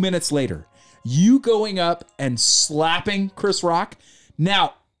 2 minutes later. You going up and slapping Chris Rock.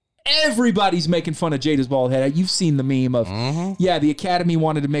 Now, everybody's making fun of Jada's bald head. You've seen the meme of, the Academy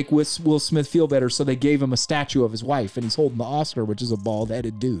wanted to make Will Smith feel better, so they gave him a statue of his wife, and he's holding the Oscar, which is a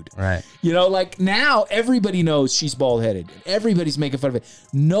bald-headed dude. Right. Like, now everybody knows she's bald-headed. Everybody's making fun of it.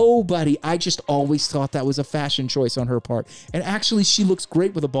 Nobody, I just always thought that was a fashion choice on her part. And actually, she looks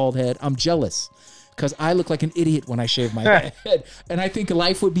great with a bald head. I'm jealous because I look like an idiot when I shave my head. And I think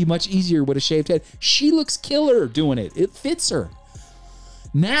life would be much easier with a shaved head. She looks killer doing it. It fits her.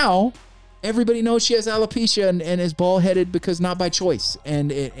 Now, everybody knows she has alopecia and is bald-headed because not by choice,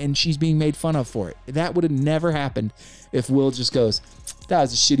 and she's being made fun of for it. That would have never happened if Will just goes, that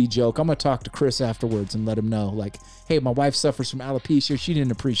was a shitty joke. I'm going to talk to Chris afterwards and let him know, like, hey, my wife suffers from alopecia. She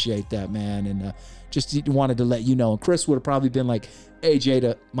didn't appreciate that, man, and just wanted to let you know. And Chris would have probably been like, hey,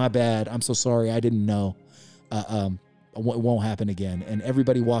 Jada, my bad. I'm so sorry. I didn't know. It won't happen again. And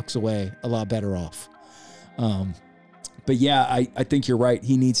everybody walks away a lot better off. But yeah, I think you're right.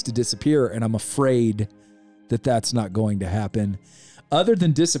 He needs to disappear, and I'm afraid that that's not going to happen. Other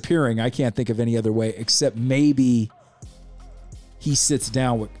than disappearing, I can't think of any other way except maybe he sits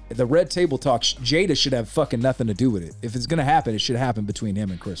down with the red table talk. Jada should have fucking nothing to do with it. If it's going to happen, it should happen between him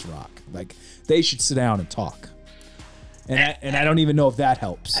and Chris Rock. Like, they should sit down and talk. And I don't even know if that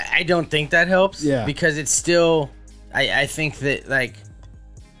helps. I don't think that helps. Yeah. Because it's still, I think that, like,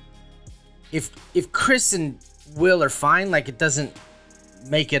 if Chris and Will are fine, like, it doesn't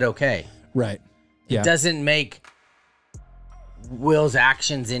make it okay. Right. Yeah. It doesn't make Will's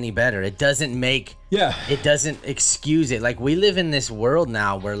actions any better. It doesn't make it doesn't excuse it. Like, we live in this world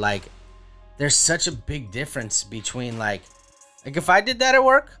now where, like, there's such a big difference between, like if I did that at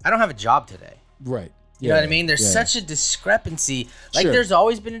work, I don't have a job today. Right. You know what I mean? There's such a discrepancy. Like, Sure. there's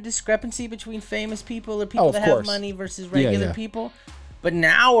always been a discrepancy between famous people or people that course. have money versus regular yeah. people. But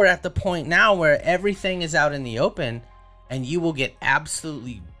now we're at the point now where everything is out in the open and you will get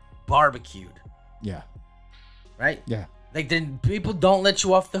absolutely barbecued. Yeah. Right? Yeah. Like, then people don't let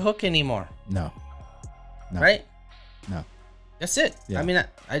you off the hook anymore. No. Right? No. That's it. Yeah. I mean,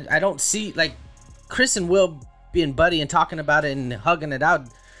 I don't see like Chris and Will being buddy and talking about it and hugging it out.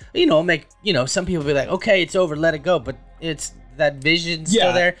 Some people be like, okay, it's over, let it go. But it's that vision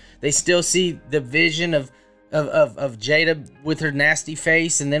still there. They still see the vision of Jada with her nasty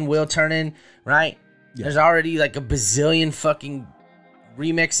face, and then Will turning right. Yeah. There's already like a bazillion fucking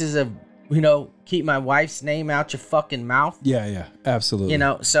remixes of keep my wife's name out your fucking mouth. Yeah, absolutely.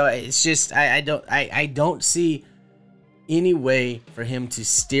 So it's just I don't see any way for him to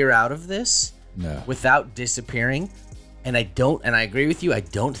steer out of this without disappearing. And I agree with you. I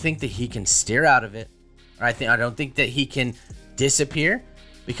don't think that he can steer out of it. Or I don't think that he can disappear,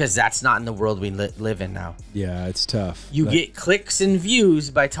 because that's not in the world we live in now. Yeah, it's tough. You get clicks and views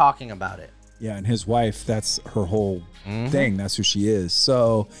by talking about it. Yeah, and his wife, that's her whole thing. That's who she is.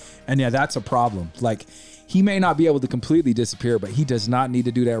 So, and yeah, that's a problem. Like, he may not be able to completely disappear, but he does not need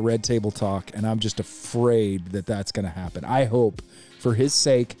to do that red table talk. And I'm just afraid that that's going to happen. I hope, for his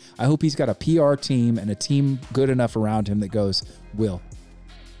sake, I hope he's got a PR team and a team good enough around him that goes, Will,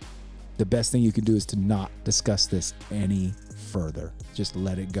 the best thing you can do is to not discuss this any further. Just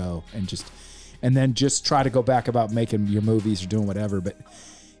let it go and then just try to go back about making your movies or doing whatever. But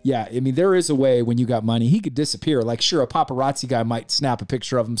yeah, I mean, there is a way when you got money, he could disappear. Like, sure, a paparazzi guy might snap a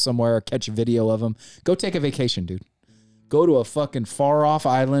picture of him somewhere or catch a video of him. Go take a vacation, dude. Go to a fucking far off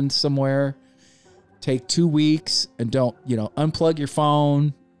island somewhere. Take 2 weeks and don't, unplug your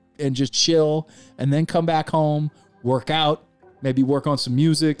phone and just chill, and then come back home, work out, maybe work on some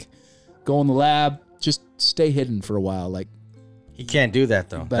music, go in the lab, just stay hidden for a while. Like, he can't do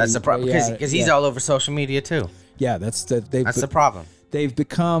that though. That's the problem, because he's all over social media too. Yeah, that's the problem. They've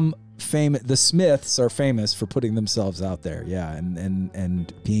become famous. The Smiths are famous for putting themselves out there. Yeah,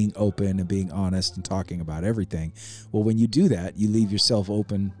 and being open and being honest and talking about everything. Well, when you do that, you leave yourself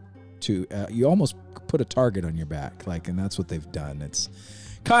open to you almost put a target on your back, and that's what they've done. It's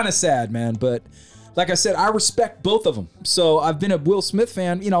kind of sad, man, but like I said, I respect both of them. So I've been a Will Smith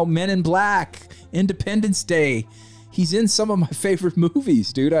fan, Men in Black, Independence Day. He's in some of my favorite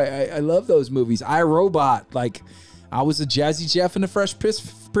movies, dude. I love those movies. I, Robot. Like, I was a Jazzy Jeff and the Fresh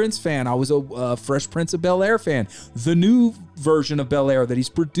Prince fan. I was a Fresh Prince of Bel-Air fan. The new version of Bel-Air that he's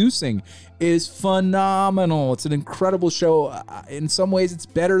producing is phenomenal. It's an incredible show. In some ways, it's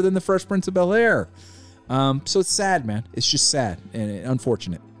better than the Fresh Prince of Bel-Air. So it's sad, man. It's just sad and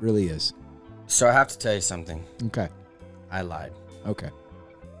unfortunate. It really is. So I have to tell you something. Okay. I lied. Okay.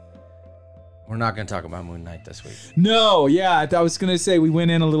 We're not going to talk about Moon Knight this week. No, yeah. I was going to say we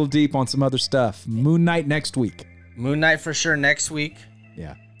went in a little deep on some other stuff. Moon Knight next week. Moon Knight for sure next week.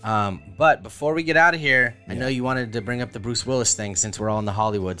 Yeah. But before we get out of here, I know you wanted to bring up the Bruce Willis thing since we're all in the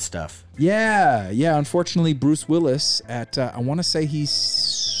Hollywood stuff. Yeah. Unfortunately, Bruce Willis at, I want to say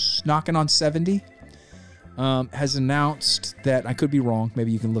he's knocking on 70, has announced that, I could be wrong,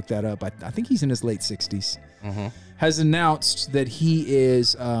 maybe you can look that up. I think he's in his late 60s. Mm-hmm. Has announced that he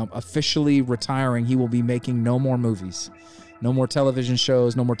is officially retiring. He will be making no more movies, no more television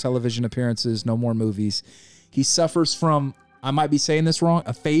shows, no more television appearances, no more movies. He suffers from, I might be saying this wrong,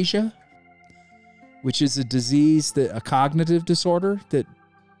 aphasia, which is a disease, a cognitive disorder that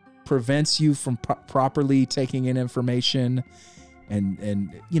prevents you from properly taking in information,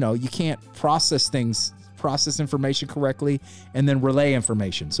 and you can't process information correctly and then relay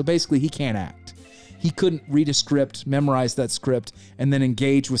information. So basically, he can't act. He couldn't read a script, memorize that script, and then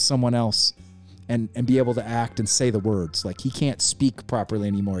engage with someone else and be able to act and say the words. Like, he can't speak properly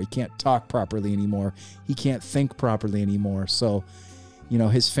anymore. He can't talk properly anymore. He can't think properly anymore. So,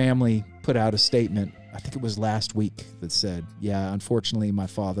 his family put out a statement, I think it was last week, that said, yeah, unfortunately, my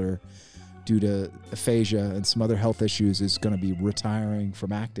father, due to aphasia and some other health issues, is going to be retiring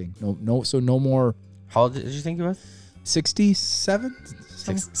from acting. So no more. How old did you think he was? 67?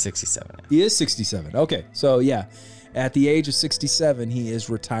 67. Yeah. He is 67. Okay. So yeah, at the age of 67, he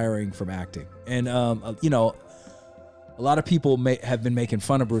is retiring from acting. And, a lot of people have been making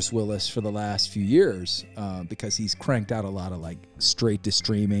fun of Bruce Willis for the last few years because he's cranked out a lot of straight to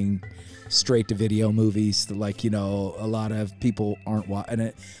streaming, straight to video movies that a lot of people aren't watching.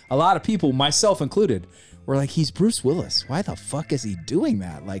 And a lot of people, myself included, were like, he's Bruce Willis. Why the fuck is he doing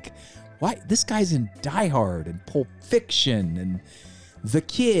that? Why? This guy's in Die Hard and Pulp Fiction and The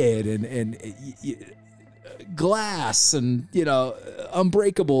Kid and Glass and,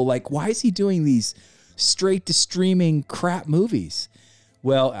 Unbreakable. Why is he doing these straight to streaming crap movies?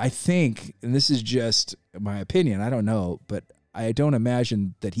 Well, I think, and this is just my opinion, I don't know, but I don't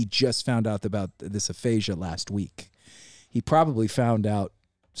imagine that he just found out about this aphasia last week. He probably found out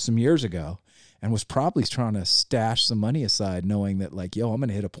some years ago and was probably trying to stash some money aside, knowing that I'm going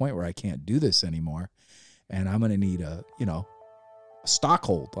to hit a point where I can't do this anymore. and I'm going to need a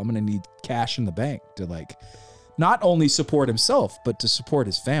stockhold. I'm going to need cash in the bank to like not only support himself, but to support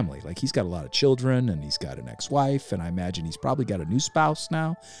his family. Like he's got a lot of children and he's got an ex-wife, and I imagine he's probably got a new spouse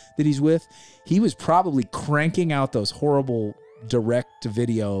now that he's with. He was probably cranking out those horrible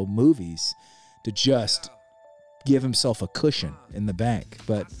direct-to-video movies to just give himself a cushion in the bank.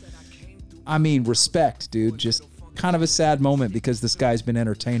 But I mean, respect, dude. Just kind of a sad moment because this guy's been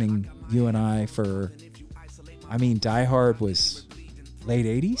entertaining you and I for, I mean, Die Hard was late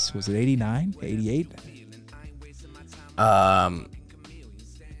 80s. Was it 89, 88? I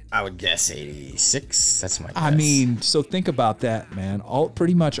would guess 86. That's my guess. I mean, so think about that, man.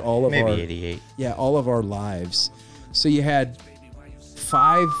 Pretty much all of maybe our 88. Yeah, all of our lives. So you had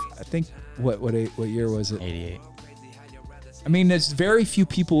 5, I think. What year was it? 88. I mean, there's very few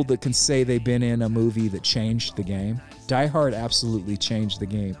people that can say they've been in a movie that changed the game. Die Hard absolutely changed the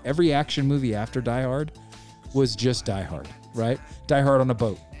game. Every action movie after Die Hard was just Die Hard, right? Die Hard on a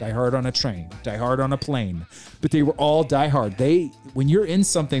boat, Die Hard on a train, Die Hard on a plane. But they were all Die Hard. When you're in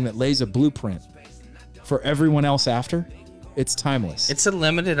something that lays a blueprint for everyone else after, it's timeless. It's a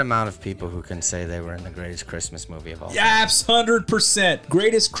limited amount of people who can say they were in the greatest Christmas movie of all time. Yeah, 100%.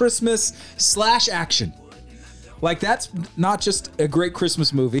 Greatest Christmas / action. Like, that's not just a great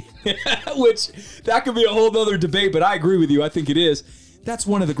Christmas movie, which that could be a whole other debate, but I agree with you. I think it is. That's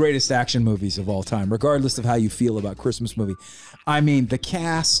one of the greatest action movies of all time, regardless of how you feel about Christmas movie. I mean, the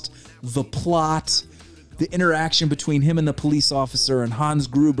cast, the plot, the interaction between him and the police officer and Hans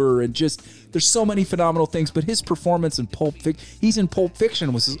Gruber, and just, there's so many phenomenal things, but his performance in he's in Pulp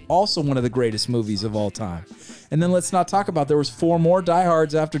Fiction, which is also one of the greatest movies of all time. And then let's not talk about, there was 4 more Die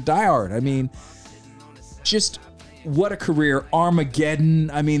Hards after Die Hard. I mean, just what a career.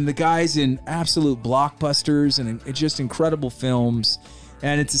 Armageddon. I mean, the guy's in absolute blockbusters and just incredible films.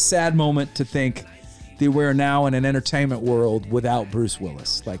 And it's a sad moment to think that we're now in an entertainment world without Bruce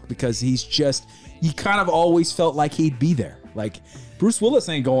Willis. Like, because you kind of always felt like he'd be there. Like, Bruce Willis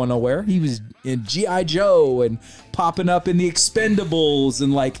ain't going nowhere. He was in G.I. Joe and popping up in The Expendables,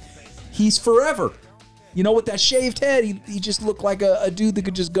 and like, he's forever. You know, with that shaved head, he just looked like a dude that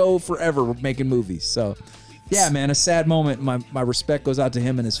could just go forever making movies. So, yeah, man, a sad moment. My respect goes out to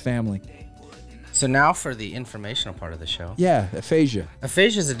him and his family. So now for the informational part of the show. Yeah, aphasia.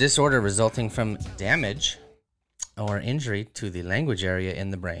 Aphasia is a disorder resulting from damage or injury to the language area in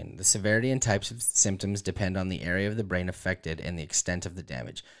the brain. The severity and types of symptoms depend on the area of the brain affected and the extent of the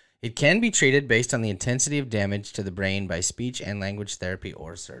damage. It can be treated based on the intensity of damage to the brain by speech and language therapy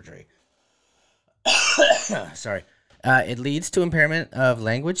or surgery. Sorry. It leads to impairment of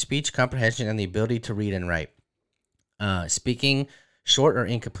language, speech, comprehension, and the ability to read and write. Speaking short or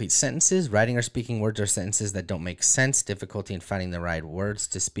incomplete sentences, writing or speaking words or sentences that don't make sense, difficulty in finding the right words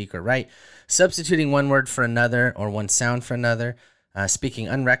to speak or write, substituting one word for another or one sound for another, speaking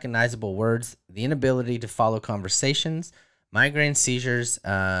unrecognizable words, the inability to follow conversations, migraine, seizures,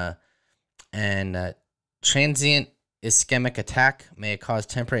 and transient ischemic attack may cause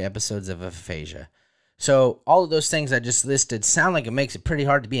temporary episodes of aphasia. So all of those things I just listed sound like it makes it pretty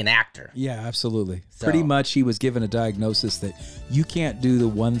hard to be an actor. Yeah, absolutely. So, pretty much he was given a diagnosis that you can't do the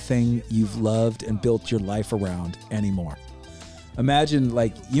one thing you've loved and built your life around anymore. Imagine,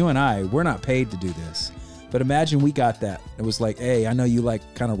 like, you and I, we're not paid to do this, but imagine we got that. It was like, hey, I know you like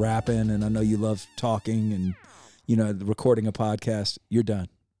kind of rapping and I know you love talking and, you know, recording a podcast. You're done.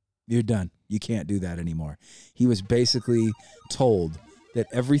 You're done. You can't do that anymore. He was basically told that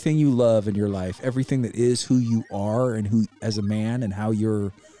everything you love in your life, everything that is who you are and who as a man and how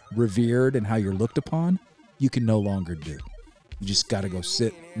you're revered and how you're looked upon, you can no longer do. You just got to go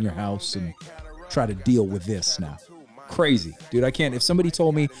sit in your house and try to deal with this now. Crazy, dude. I can't. If somebody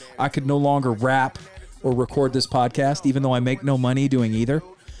told me I could no longer rap or record this podcast, even though I make no money doing either,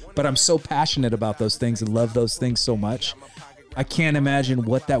 but I'm so passionate about those things and love those things so much, I can't imagine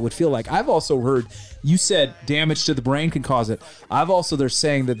what that would feel like. I've also heard, you said damage to the brain can cause it. They're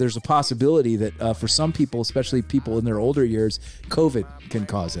saying that there's a possibility that for some people, especially people in their older years, COVID can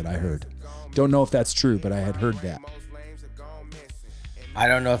cause it, I heard. Don't know if that's true, but I had heard that. I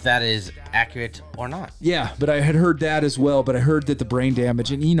don't know if that is accurate or not. Yeah, but I had heard that as well, but I heard that the brain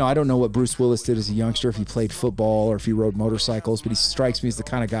damage, and, you know, I don't know what Bruce Willis did as a youngster, if he played football or if he rode motorcycles, but he strikes me as the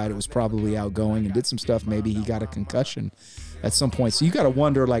kind of guy that was probably outgoing and did some stuff. Maybe he got a concussion at some point. So you got to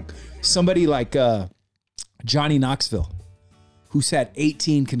wonder, like, somebody like Johnny Knoxville, who's had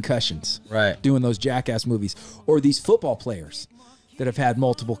 18 concussions, right, doing those Jackass movies, or these football players that have had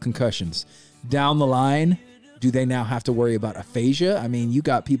multiple concussions. Down the line, do they now have to worry about aphasia? I mean, you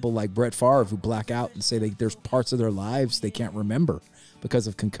got people like Brett Favre who black out and say there's parts of their lives they can't remember. because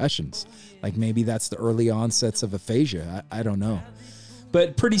of concussions. Like maybe that's the early onsets of aphasia. I don't know.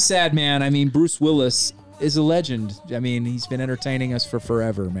 But pretty sad, man. I mean, Bruce Willis is a legend. I mean, he's been entertaining us for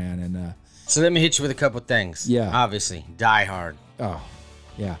forever, man. And So let me hit you with a couple things. Yeah. Obviously, Die Hard, oh,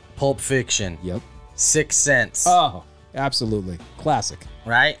 yeah. Pulp Fiction, Yep. Sixth Sense, Oh, absolutely. Classic.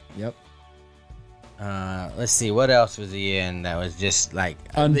 right? Yep. Let's see, what else was he in that was just like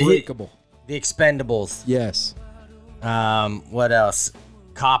Unbreakable. The Expendables. Yes. What else?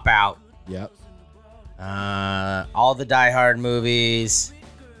 Cop Out. Yep. All the Die Hard movies.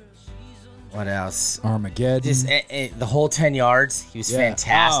 What else? Armageddon. Just the whole 10 yards. He was Yeah.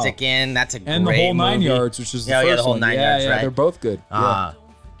 fantastic in. That's a and the great whole 9 movie. yards, which is the first yeah, the whole one. 9 yeah, yards, yeah, right? they're both good. Yeah.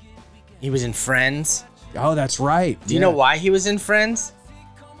 He was in Friends. Oh, that's right. Do you know why he was in Friends?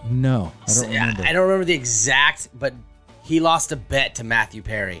 No, I don't remember. I don't remember the exact, but he lost a bet to Matthew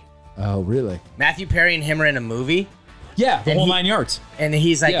Perry. Oh, really? Matthew Perry and him are in a movie, Yeah, the Then whole he- 9 yards. and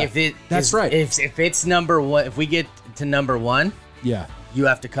he's like, Yeah, that's right. If it's number one, if we get to number one, Yeah. you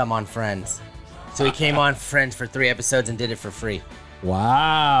have to come on Friends. So he came on Friends for 3 episodes and did it for free.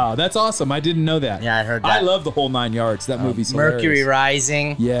 Wow, that's awesome. I didn't know that. Yeah, I heard I that. love the whole 9 yards. That movie's Mercury hilarious.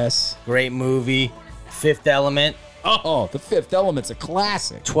 Rising, Yes. great movie. Fifth Element, Oh, The Fifth Element's a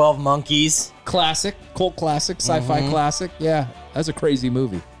classic. 12 Monkeys. Classic, cult classic, sci-fi classic. Yeah, that's a crazy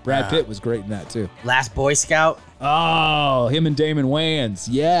movie. Brad Pitt was great in that too. Last Boy Scout. Oh, him and Damon Wayans.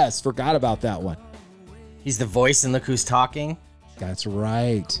 Yes, forgot about that one. He's the voice in Look Who's Talking. That's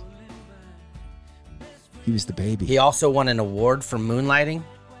right. He was the baby. He also won an award for Moonlighting,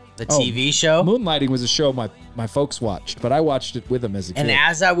 the Oh, TV show. Moonlighting was a show my folks watched, but I watched it with them as a kid. And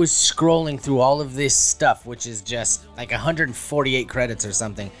as I was scrolling through all of this stuff, which is just like 148 credits or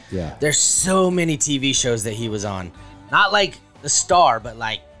something, Yeah. there's so many TV shows that he was on. Not like the star, but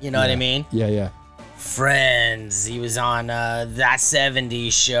like, you know what I mean? Yeah, yeah. Friends. He was on That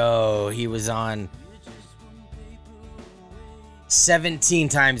 70s Show. He was on 17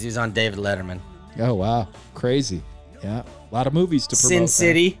 times he was on David Letterman. Oh, wow. Crazy. Yeah. A lot of movies to promote. Sin man.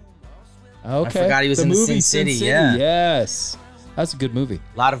 City. Okay. forgot he was the in the movie Sin City, yeah. Yes. That's a good movie.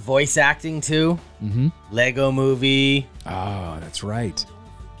 A lot of voice acting too. Mm-hmm. Lego Movie. Oh, that's right.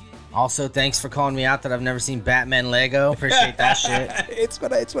 Also, thanks for calling me out that I've never seen Batman Lego. Appreciate that shit. It's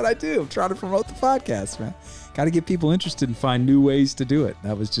what I do. I'm trying to promote the podcast, man. Got to get people interested and find new ways to do it.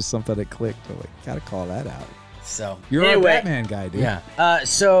 That was just something that clicked. I'm like, got to call that out. So You're anyway, our Batman guy, dude. Yeah.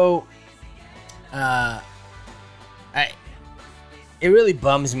 It really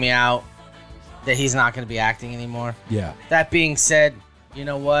bums me out that he's not going to be acting anymore. Yeah. That being said, you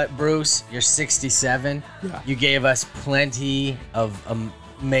know what, Bruce? You're 67. Yeah. You gave us plenty of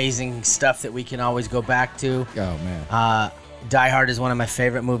amazing stuff that we can always go back to. Oh, man. Die Hard is one of my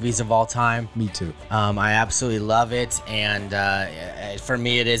favorite movies of all time. Me too. I absolutely love it, and for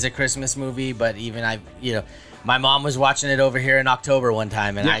me, it is a Christmas movie. But even my mom was watching it over here in October one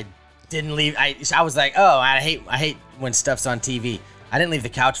time, and Yeah. I didn't leave. I was like, oh, I hate when stuff's on TV. I didn't leave the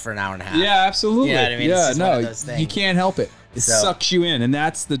couch for an hour and a half. Yeah, absolutely. You know what I mean? It's Yeah, just one no, of those things. you can't help it. It So- sucks you in, and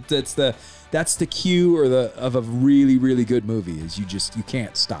that's the cue of a really, really good movie is you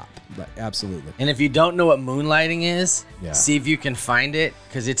can't stop. Like, absolutely. And if you don't know what Moonlighting is, Yeah. see if you can find it,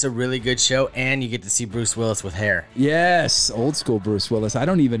 because it's a really good show, and you get to see Bruce Willis with hair. Yes, old school Bruce Willis. I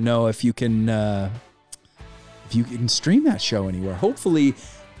don't even know if you can stream that show anywhere. Hopefully,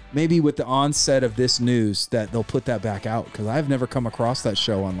 maybe with the onset of this news that they'll put that back out, because I've never come across that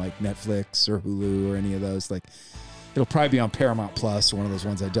show on like Netflix or Hulu or any of those. Like, it'll probably be on Paramount Plus or one of those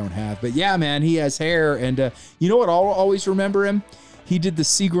ones I don't have. But yeah, man, he has hair, and you know what? I'll always remember him. He did the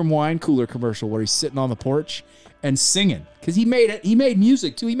Seagram wine cooler commercial where he's sitting on the porch and singing, because he made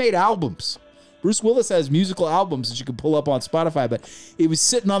music too. He made albums. Bruce Willis has musical albums that you can pull up on Spotify, but he was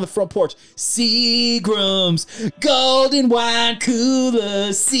sitting on the front porch. Seagram's golden wine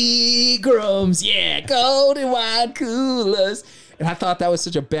coolers, Seagram's, yeah, golden wine coolers. And I thought that was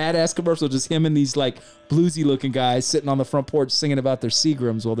such a badass commercial, just him and these like bluesy looking guys sitting on the front porch singing about their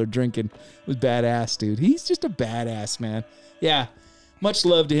Seagrams while they're drinking. It was badass, dude. He's just a badass, man. Yeah, much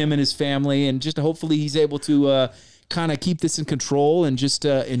love to him and his family, and just hopefully he's able to kind of keep this in control and just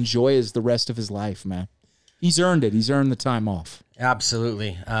enjoy the rest of his life, man. He's earned it. He's earned the time off.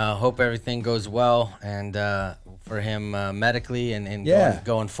 Absolutely. Hope everything goes well, and for him medically and Yeah.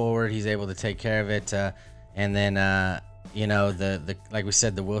 going forward, he's able to take care of it. And then the like we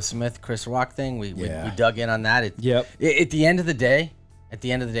said, the Will Smith Chris Rock thing. We dug in on that. Yep. At the end of the day,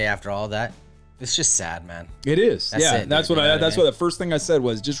 after all that, it's just sad, man. It is. That's yeah, it, that's dude. what You know what I that's mean? what the first thing I said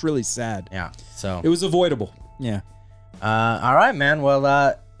was just really sad. Yeah. So It was avoidable. Yeah. all right, man.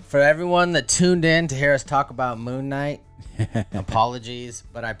 Well, for everyone that tuned in to hear us talk about Moon Knight, Apologies,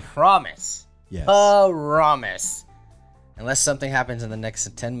 but I promise. Yes. Promise. Unless something happens in the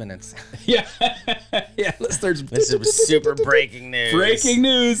next 10 minutes. Yeah. Yeah. There's This is super breaking news. breaking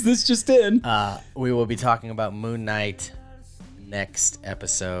news. This just in. We will be talking about Moon Knight next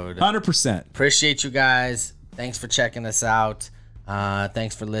episode. 100%. Appreciate you guys. Thanks for checking us out.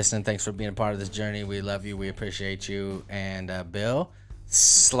 Thanks for listening. Thanks for being a part of this journey. We love you. We appreciate you. And Bill,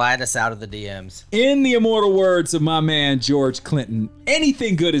 slide us out of the DMs. In the immortal words of my man George Clinton,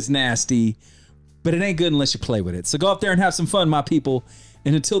 anything good is nasty, but it ain't good unless you play with it. So go up there and have some fun, my people.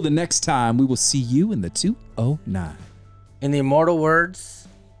 And until the next time, we will see you in the 209. In the immortal words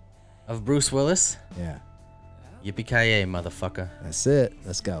of Bruce Willis, Yeah, yippee-ki-yay, motherfucker. that's it.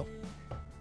 Let's go.